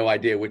have no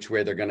idea which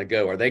way they're going to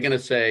go. Are they going to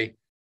say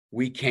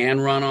we can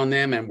run on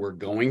them and we're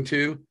going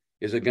to?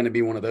 Is it going to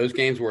be one of those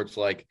games where it's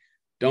like,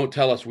 don't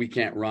tell us we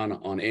can't run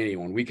on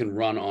anyone. We can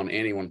run on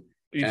anyone.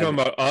 Are you talking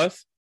about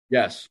us?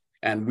 Yes.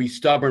 And we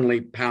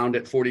stubbornly pound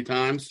it 40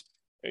 times.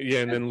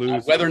 Yeah, and then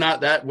lose. Whether or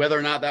not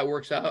that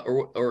works out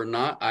or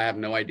not, I have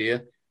no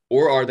idea.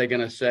 Or are they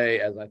going to say,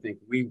 as I think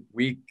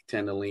we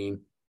tend to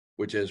lean,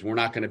 which is we're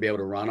not going to be able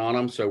to run on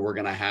them, so we're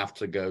going to have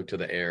to go to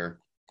the air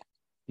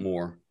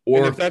more.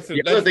 Or if that's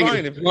the other thing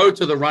fine. is throw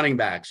to the running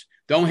backs.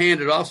 Don't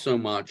hand it off so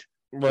much.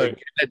 Right.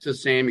 Get it to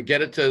Sam.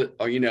 Get it to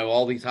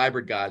all these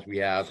hybrid guys we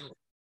have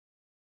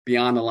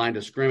beyond the line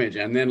of scrimmage,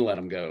 and then let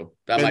them go.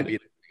 That might be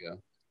the way to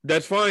go.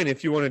 That's fine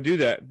if you want to do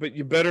that, but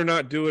you better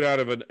not do it out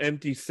of an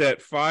empty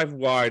set 5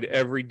 wide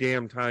every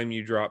damn time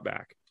you drop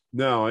back.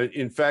 No,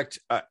 in fact,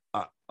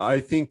 I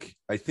think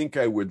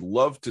I would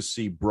love to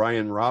see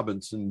Brian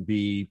Robinson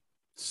be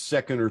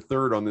second or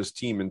third on this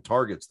team in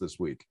targets this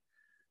week,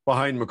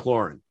 behind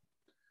McLaurin.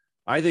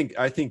 I think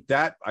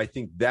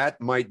that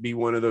might be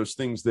one of those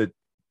things that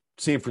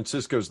San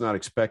Francisco's not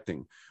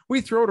expecting. We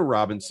throw to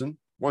Robinson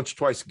once or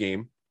twice a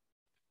game.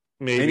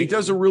 Maybe. And he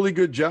does a really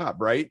good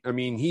job, right? I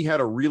mean, he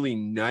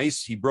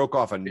broke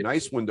off a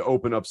nice one to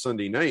open up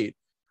Sunday night,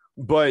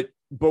 but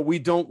we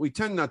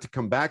tend not to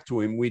come back to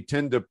him. We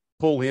tend to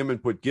pull him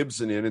and put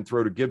Gibson in and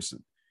throw to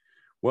Gibson.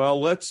 Well,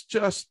 let's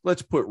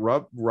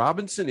put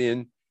Robinson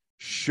in,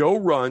 show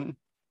run,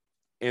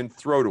 and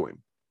throw to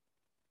him.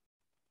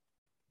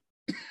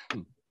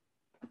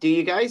 Do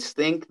you guys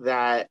think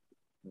that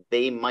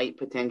they might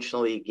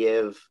potentially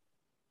give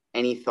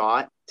any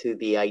thought to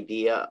the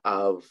idea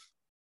of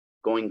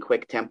going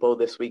quick tempo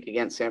this week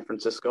against San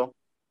Francisco?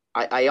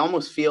 I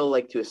almost feel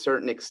like to a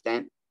certain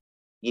extent,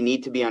 you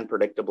need to be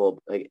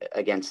unpredictable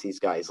against these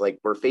guys. Like,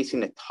 we're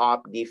facing the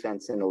top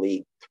defense in the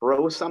league.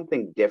 Throw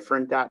something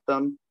different at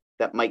them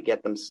that might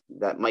get them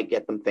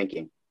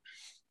thinking.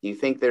 Do you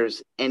think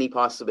there's any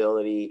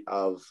possibility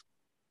of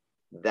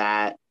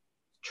that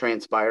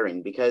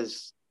transpiring?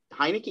 Because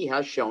Heineke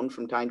has shown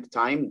from time to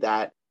time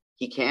that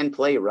he can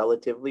play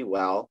relatively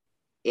well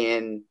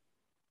in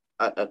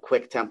a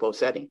quick tempo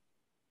setting.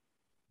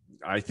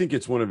 I think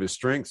it's one of his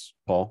strengths,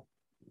 Paul.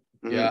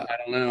 Yeah, I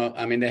don't know.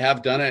 I mean, they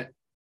have done it.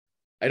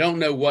 I don't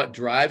know what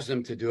drives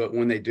them to do it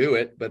when they do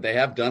it, but they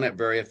have done it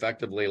very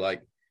effectively.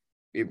 Like,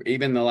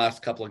 even the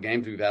last couple of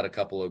games, we've had a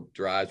couple of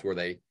drives where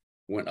they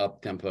went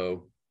up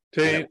tempo.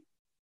 Go ahead.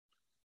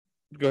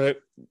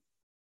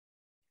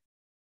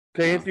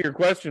 To answer your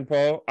question,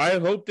 Paul, I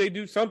hope they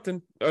do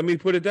something. Let me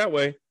put it that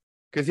way.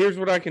 Because here's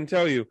what I can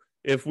tell you.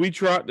 If we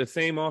trot the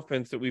same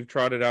offense that we've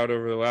trotted out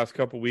over the last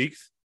couple of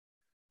weeks,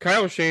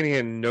 Kyle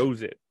Shanahan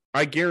knows it.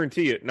 I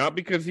guarantee it. Not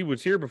because he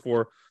was here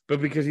before, but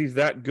because he's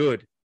that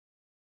good.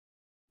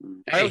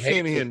 Kyle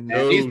Shanahan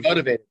knows. He's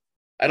motivated.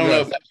 I don't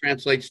know if that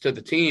translates to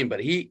the team,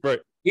 but he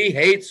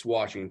hates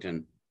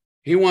Washington.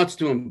 He wants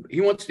to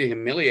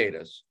humiliate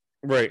us.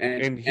 Right.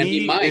 And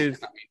he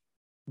is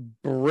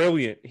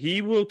brilliant.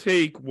 He will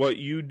take what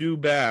you do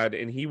bad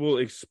and he will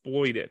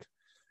exploit it.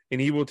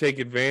 And he will take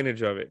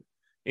advantage of it.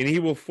 And he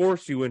will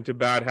force you into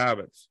bad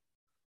habits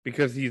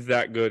because he's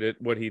that good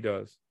at what he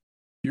does.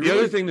 The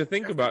other thing to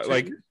think about,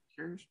 like,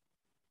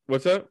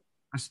 what's up?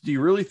 Do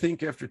you really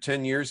think after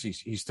 10 years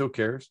he still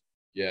cares?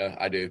 Yeah,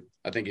 I do.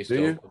 I think he's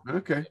still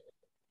okay.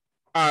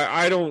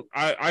 I don't.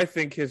 I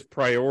think his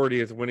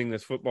priority is winning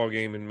this football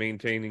game and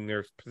maintaining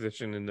their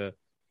position in the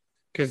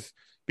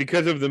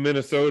because of the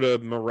Minnesota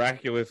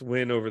miraculous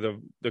win over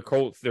the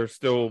Colts. They're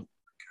still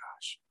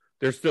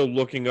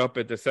looking up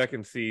at the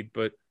second seed,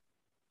 but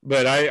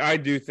I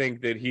do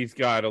think that he's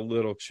got a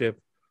little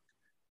chip,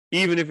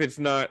 even if it's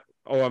not.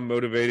 Oh, I'm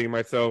motivating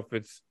myself.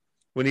 It's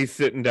when he's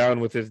sitting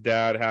down with his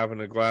dad,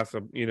 having a glass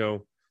of,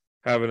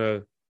 having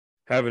a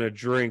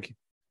drink.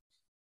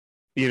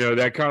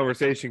 That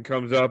conversation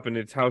comes up, and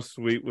it's how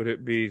sweet would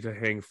it be to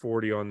hang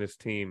 40 on this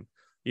team?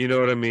 You know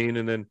what I mean?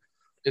 And then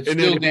it's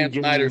still Dan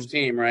Snyder's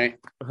team, right?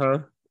 Huh?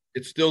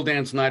 It's still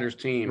Dan Snyder's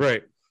team,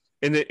 right?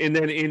 And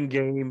then in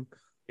game,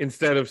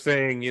 instead of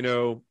saying,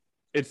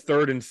 it's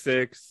 3rd and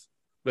 6,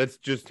 let's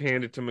just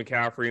hand it to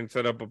McCaffrey and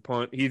set up a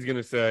punt. He's going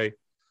to say,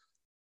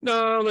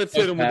 no, let's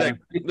hit him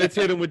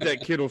with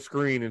that Kittle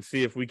screen and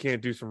see if we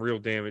can't do some real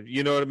damage.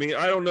 You know what I mean?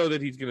 I don't know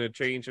that he's going to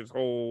change his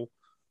whole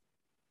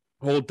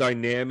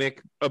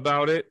dynamic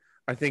about it.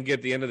 I think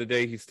at the end of the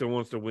day, he still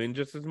wants to win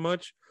just as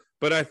much,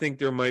 but I think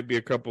there might be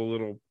a couple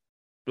little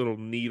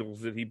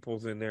needles that he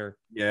pulls in there.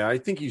 Yeah, I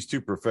think he's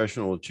too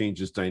professional to change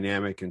his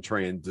dynamic and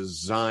try and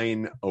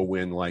design a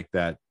win like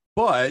that.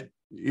 But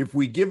if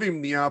we give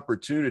him the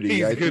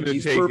opportunity, I think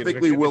he's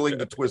perfectly willing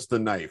to twist the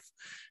knife.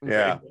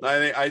 Yeah,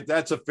 I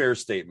that's a fair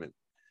statement.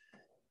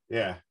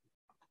 Yeah.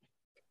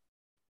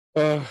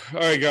 All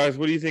right, guys,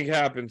 what do you think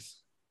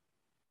happens?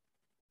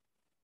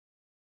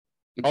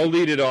 I'll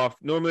lead it off.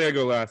 Normally I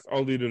go last.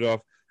 I'll lead it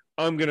off.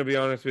 I'm going to be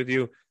honest with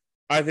you.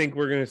 I think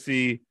we're going to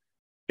see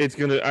it's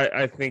going to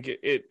I think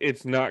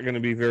it's not going to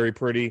be very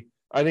pretty.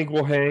 I think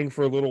we'll hang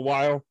for a little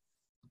while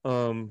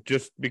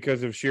just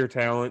because of sheer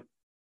talent.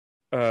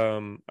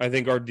 I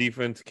think our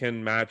defense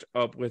can match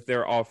up with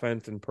their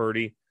offense and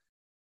Purdy.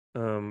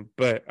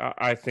 But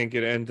I think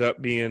it ends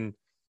up being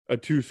a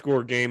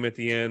 2-score game at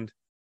the end.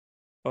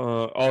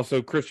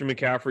 Also, Christian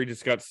McCaffrey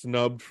just got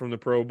snubbed from the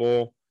Pro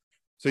Bowl.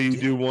 So you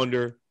do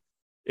wonder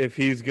if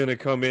he's going to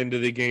come into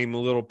the game a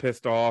little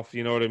pissed off.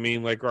 You know what I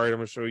mean? Like, all right, I'm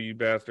going to show you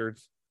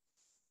bastards.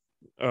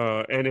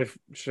 And if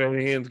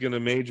Shanahan's going to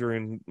major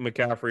in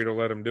McCaffrey to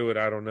let him do it,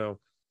 I don't know.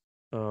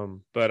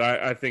 But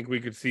I think we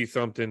could see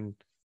something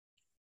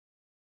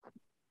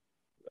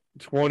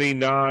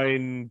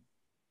 29-17.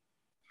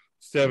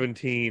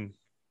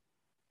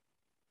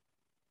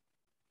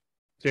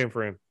 San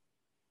Fran.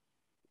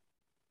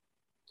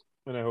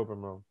 And I hope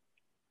I'm wrong.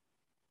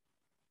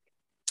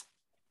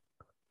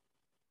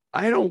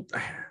 I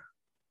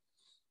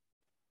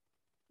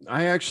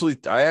actually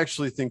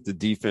think the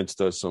defense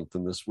does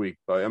something this week.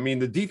 But I mean,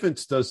 the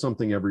defense does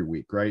something every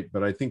week, right?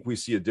 But I think we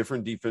see a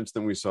different defense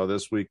than we saw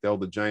this week. They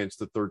held the Giants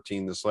to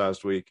 13 this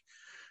last week.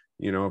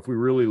 You know, if we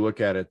really look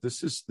at it,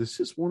 this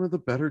is one of the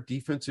better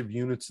defensive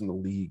units in the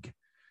league.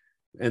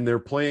 And they're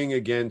playing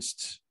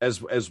against,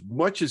 as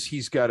much as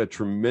he's got a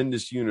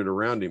tremendous unit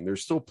around him, they're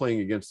still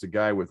playing against a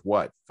guy with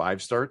what, 4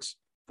 starts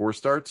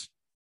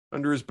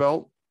under his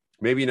belt?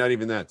 Maybe not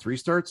even that. 3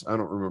 starts? I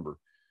don't remember.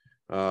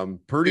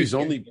 Purdy's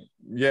only,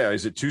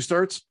 is it 2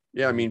 starts?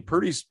 Yeah, I mean,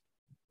 Purdy's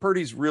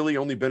really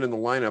only been in the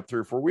lineup 3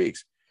 or 4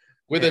 weeks.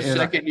 With a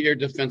second-year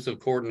defensive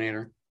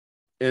coordinator.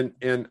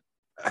 And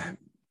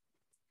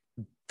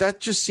that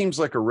just seems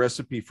like a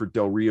recipe for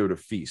Del Rio to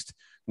feast.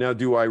 Now,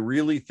 do I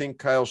really think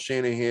Kyle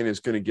Shanahan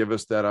is going to give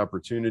us that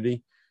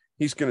opportunity?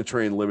 He's going to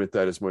try and limit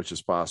that as much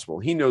as possible.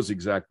 He knows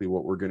exactly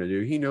what we're going to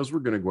do. He knows we're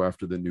going to go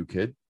after the new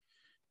kid.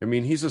 I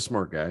mean, he's a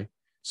smart guy.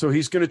 So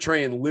he's going to try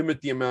and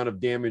limit the amount of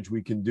damage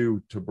we can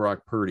do to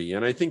Brock Purdy.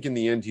 And I think in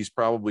the end, he's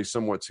probably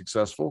somewhat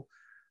successful.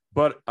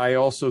 But I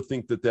also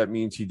think that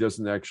means he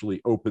doesn't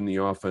actually open the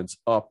offense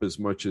up as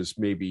much as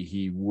maybe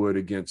he would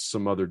against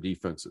some other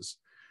defenses.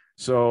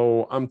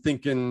 So I'm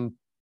thinking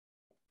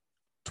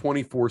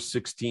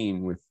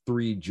 24-16 with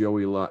 3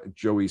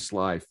 Joey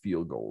Sly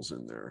field goals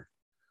in there.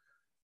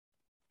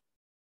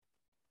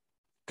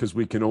 Because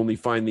we can only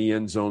find the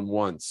end zone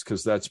once,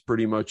 because that's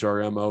pretty much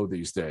our MO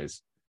these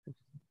days.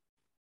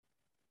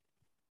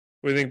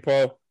 What do you think,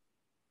 Paul?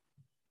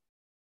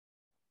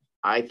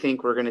 I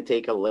think we're going to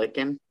take a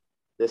licking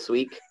this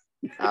week.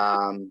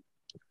 I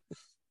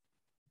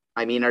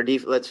mean,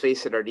 let's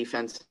face it, our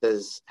defense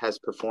has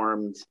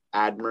performed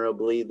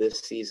admirably this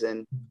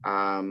season.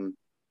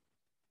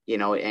 You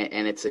know,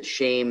 and it's a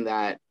shame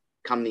that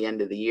come the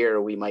end of the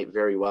year, we might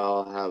very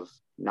well have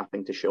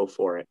nothing to show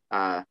for it.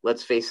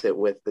 Let's face it,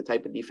 with the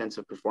type of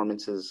defensive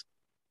performances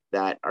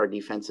that our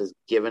defense has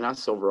given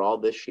us overall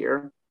this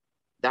year,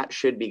 that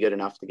should be good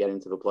enough to get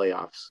into the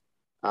playoffs.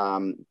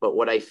 But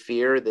what I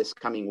fear this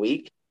coming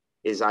week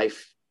is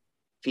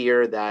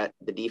fear that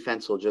the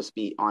defense will just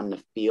be on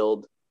the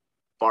field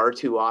far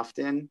too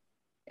often.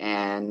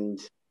 And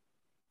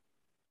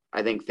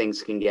I think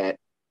things can get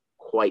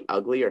quite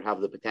ugly, or have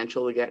the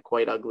potential to get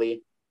quite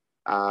ugly.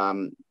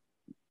 The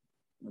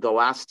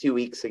last 2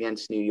 weeks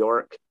against New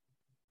York,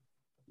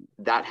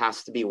 that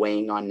has to be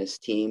weighing on this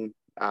team,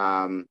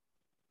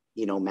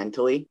 you know,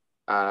 mentally.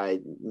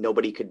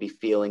 Nobody could be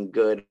feeling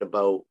good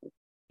about,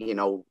 you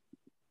know,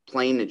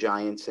 playing the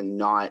Giants and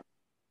not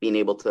being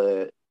able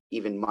to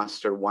even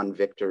muster one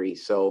victory.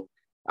 So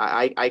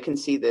I can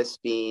see this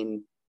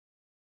being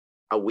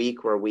a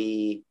week where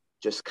we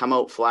just come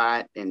out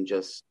flat and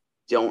just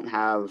don't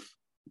have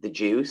the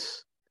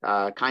juice,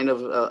 kind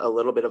of a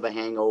little bit of a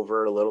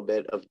hangover, a little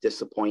bit of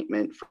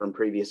disappointment from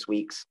previous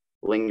weeks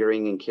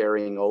lingering and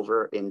carrying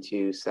over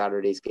into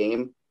Saturday's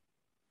game.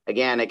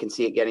 Again, I can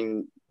see it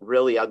getting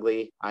really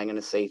ugly. I'm going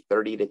to say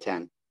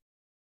 30-10.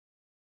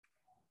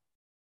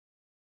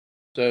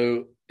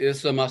 So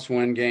it's a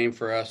must-win game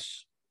for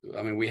us.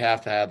 I mean, we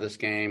have to have this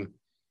game.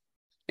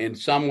 In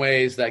some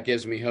ways, that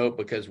gives me hope,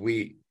 because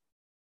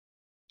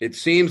it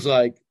seems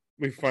like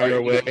we find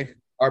our way.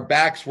 Our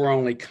backs were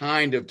only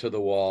kind of to the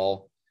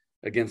wall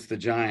against the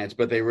Giants,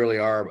 but they really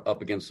are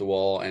up against the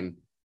wall. And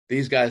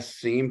these guys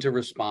seem to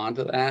respond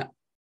to that.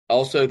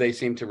 Also, they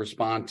seem to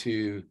respond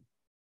to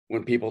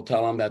when people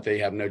tell them that they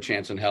have no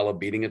chance in hell of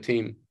beating a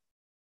team,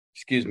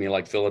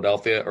 like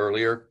Philadelphia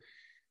earlier.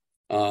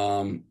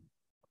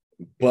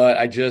 But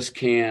I just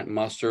can't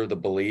muster the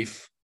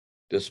belief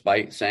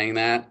despite saying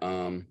that.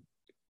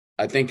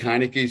 I think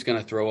Heineke's going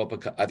to throw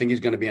up I think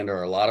he's going to be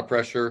under a lot of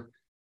pressure.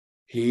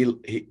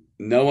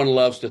 No one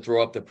loves to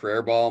throw up the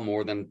prayer ball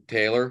more than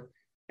Taylor,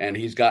 and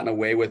he's gotten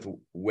away with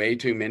way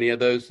too many of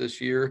those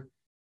this year.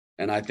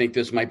 And I think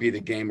this might be the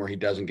game where he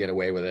doesn't get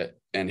away with it,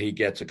 and he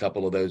gets a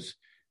couple of those.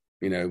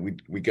 You know,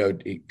 we go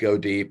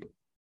deep,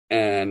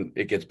 and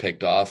it gets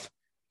picked off.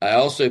 I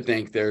also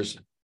think there's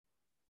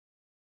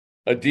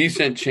a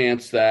decent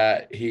chance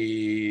that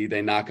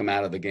they knock him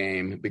out of the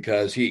game,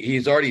 because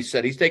he's already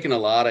said he's taken a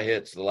lot of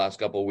hits the last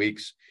couple of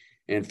weeks.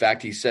 In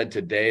fact, he said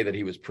today that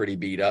he was pretty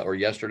beat up, or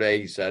yesterday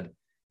he said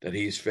that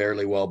he's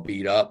fairly well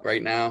beat up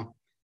right now.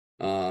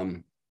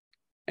 And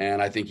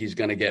I think he's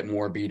going to get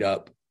more beat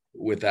up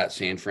with that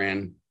San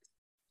Fran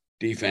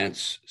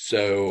defense.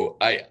 So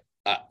I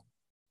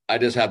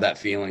just have that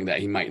feeling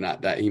that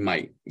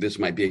this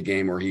might be a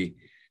game where he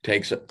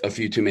takes a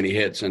few too many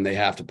hits and they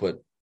have to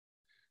put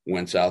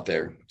Wentz out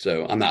there.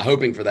 So I'm not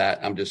hoping for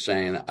that. I'm just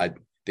saying I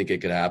think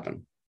it could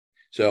happen.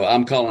 So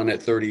I'm calling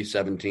it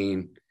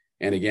 30-17.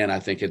 And again, I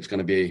think there are going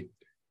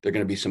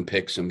to be some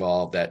picks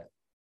involved that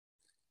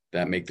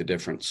make the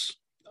difference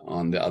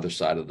on the other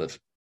side of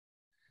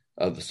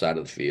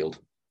the field.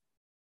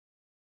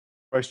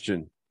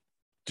 Question: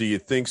 do you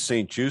think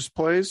St. Juste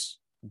plays?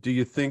 Do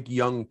you think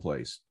Young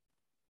plays?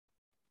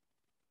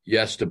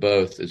 Yes to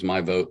both is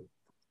my vote.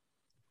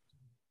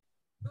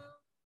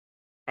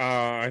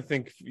 I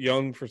think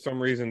Young, for some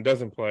reason,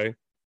 doesn't play.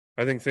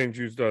 I think St.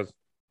 Juste does.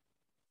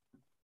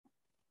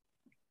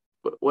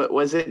 What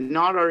was it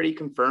not already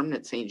confirmed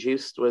that St.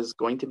 Juste was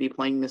going to be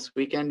playing this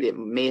weekend? It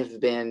may have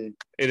been.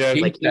 It has,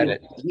 like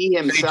he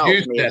himself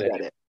may have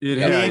said it. It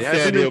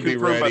hasn't been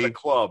confirmed by the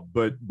club,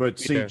 but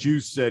St.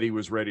 Juste said he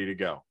was ready to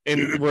go.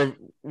 And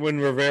when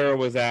Rivera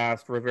was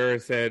asked,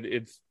 Rivera said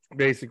it's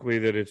basically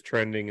that it's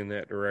trending in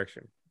that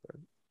direction.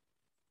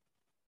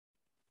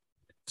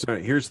 So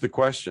here's the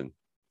question: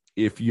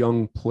 if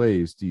Young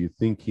plays, do you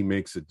think he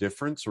makes a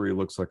difference, or he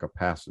looks like a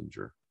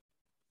passenger?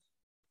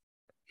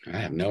 I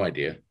have no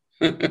idea.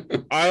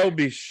 I'll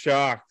be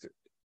shocked.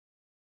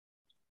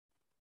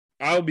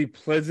 I'll be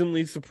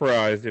pleasantly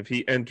surprised if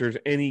he enters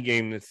any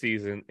game this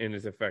season and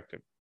is effective.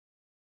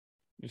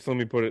 Just let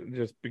me put it,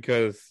 just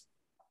because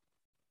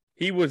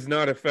he was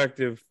not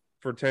effective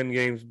for 10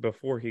 games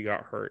before he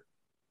got hurt.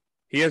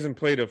 He hasn't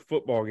played a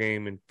football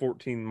game in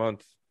 14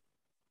 months.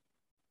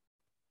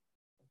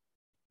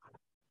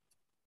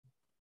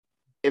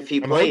 If he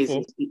plays,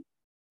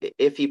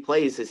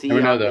 is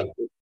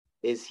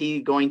he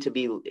going to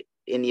be,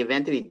 in the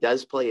event that he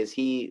does play, is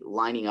he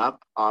lining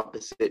up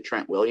opposite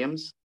Trent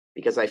Williams?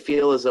 Because I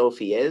feel as though if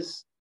he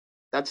is,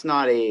 that's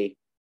not a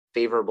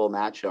favorable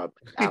matchup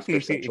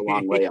after such a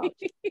long layoff.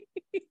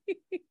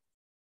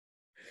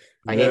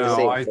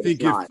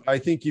 I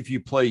think if you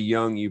play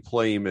Young, you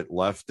play him at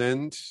left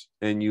end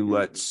and you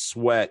let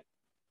Sweat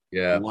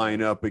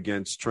line up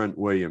against Trent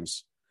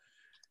Williams.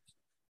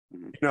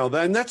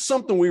 Then that's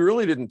something we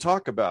really didn't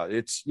talk about.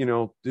 It's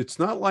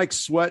not like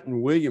Sweat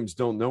and Williams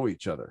don't know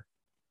each other.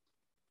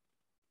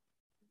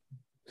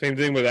 Same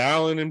thing with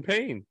Allen and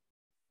Payne.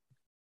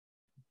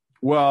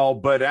 Well,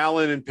 but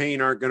Allen and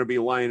Payne aren't going to be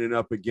lining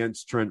up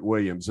against Trent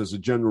Williams as a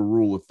general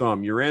rule of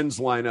thumb. Your ends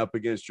line up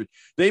against you.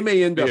 They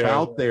may end up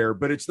out there,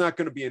 but it's not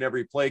going to be an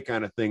every play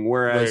kind of thing.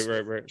 Whereas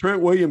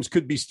Trent Williams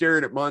could be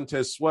staring at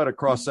Montez Sweat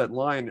across that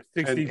line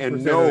 60%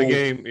 and know of the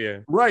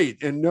game. Right.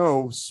 And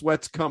no,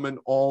 Sweat's coming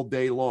all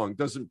day long.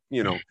 Doesn't,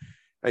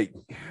 hey,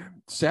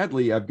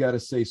 sadly, I've got to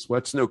say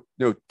Sweat's no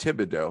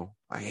Thibodeau.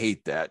 I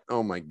hate that.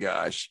 Oh my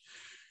gosh.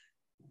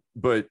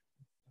 But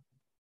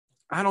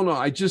I don't know.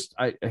 I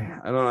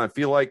don't know. I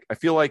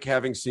feel like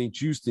having St.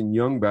 Juste and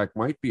Young back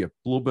might be a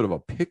little bit of a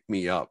pick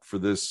me up for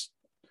this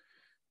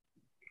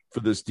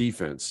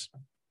defense.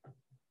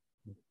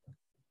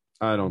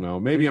 I don't know.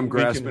 Maybe I'm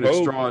grasping at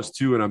straws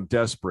too, and I'm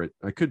desperate.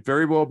 I could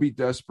very well be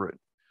desperate.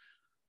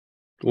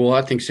 Well,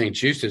 I think St.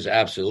 Juste is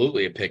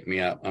absolutely a pick me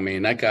up. I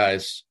mean, that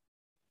guy's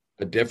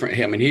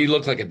he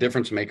looked like a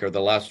difference maker the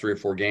last 3 or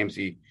 4 games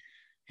he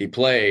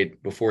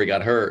played before he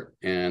got hurt.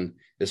 And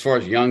as far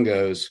as Young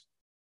goes,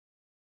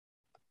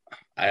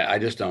 I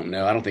just don't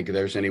know. I don't think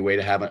there's any way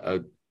to have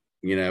a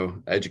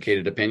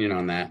educated opinion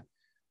on that.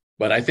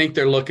 But I think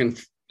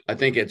I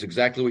think it's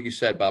exactly what you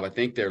said, Bob. I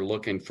think they're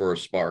looking for a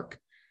spark.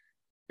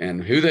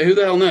 And who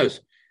the hell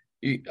knows?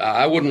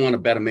 I wouldn't want to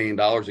bet $1 million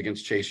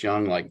against Chase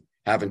Young, like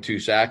having 2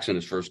 sacks in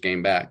his first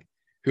game back.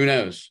 Who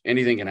knows?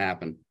 Anything can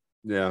happen.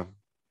 Yeah.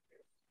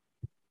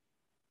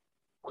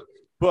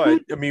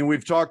 But I mean,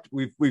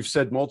 we've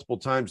said multiple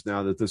times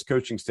now that this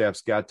coaching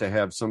staff's got to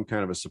have some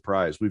kind of a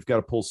surprise. We've got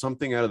to pull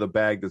something out of the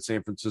bag that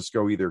San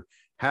Francisco either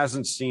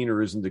hasn't seen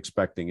or isn't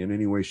expecting in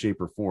any way,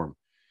 shape, or form.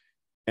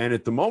 And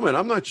at the moment,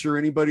 I'm not sure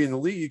anybody in the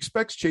league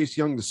expects Chase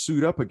Young to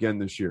suit up again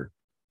this year.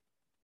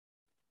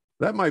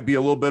 That might be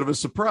a little bit of a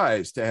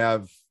surprise to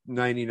have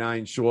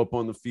 99 show up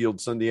on the field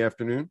Sunday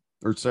afternoon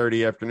or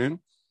Saturday afternoon.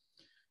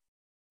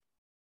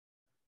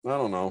 I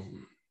don't know.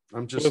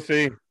 We'll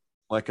see.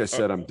 Like I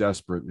said, I'm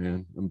desperate,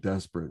 man. I'm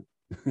desperate.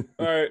 All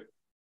right,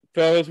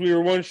 fellas, we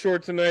were one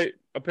short tonight.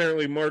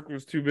 Apparently, Mark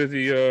was too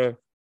busy, I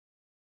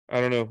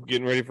don't know,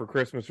 getting ready for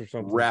Christmas or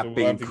something.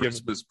 Wrapping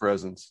Christmas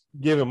presents.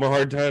 Give him a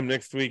hard time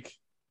next week.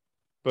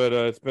 But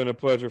it's been a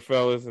pleasure,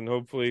 fellas, and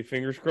hopefully,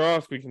 fingers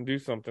crossed, we can do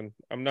something.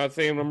 I'm not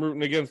saying I'm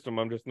rooting against them.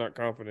 I'm just not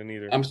confident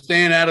either. I'm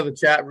staying out of the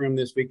chat room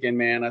this weekend,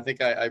 man. I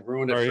think I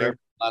ruined it for everyone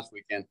last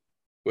weekend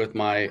with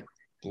my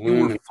balloon.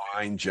 You were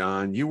fine,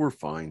 John. You were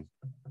fine.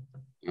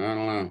 I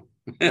don't know.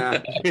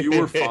 You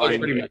were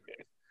fine.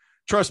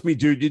 Trust me,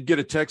 dude, you'd get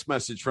a text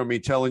message from me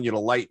telling you to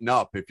lighten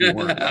up if you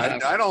weren't.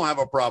 I don't have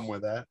a problem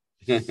with that.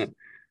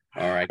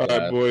 All right, All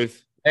right,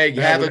 boys. Hey,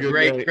 have a good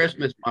great day.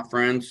 Christmas, my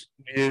friends.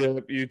 Yeah,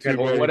 you too,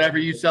 Or buddy. whatever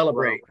you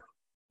celebrate.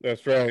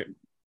 That's right.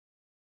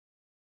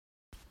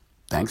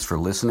 Thanks for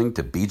listening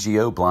to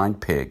BGO Blind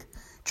Pig.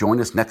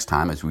 Join us next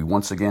time as we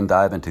once again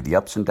dive into the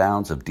ups and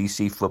downs of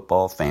DC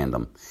football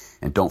fandom.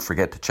 And don't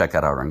forget to check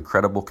out our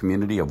incredible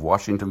community of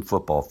Washington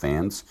football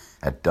fans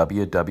at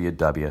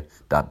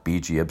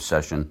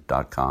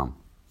www.bgobsession.com.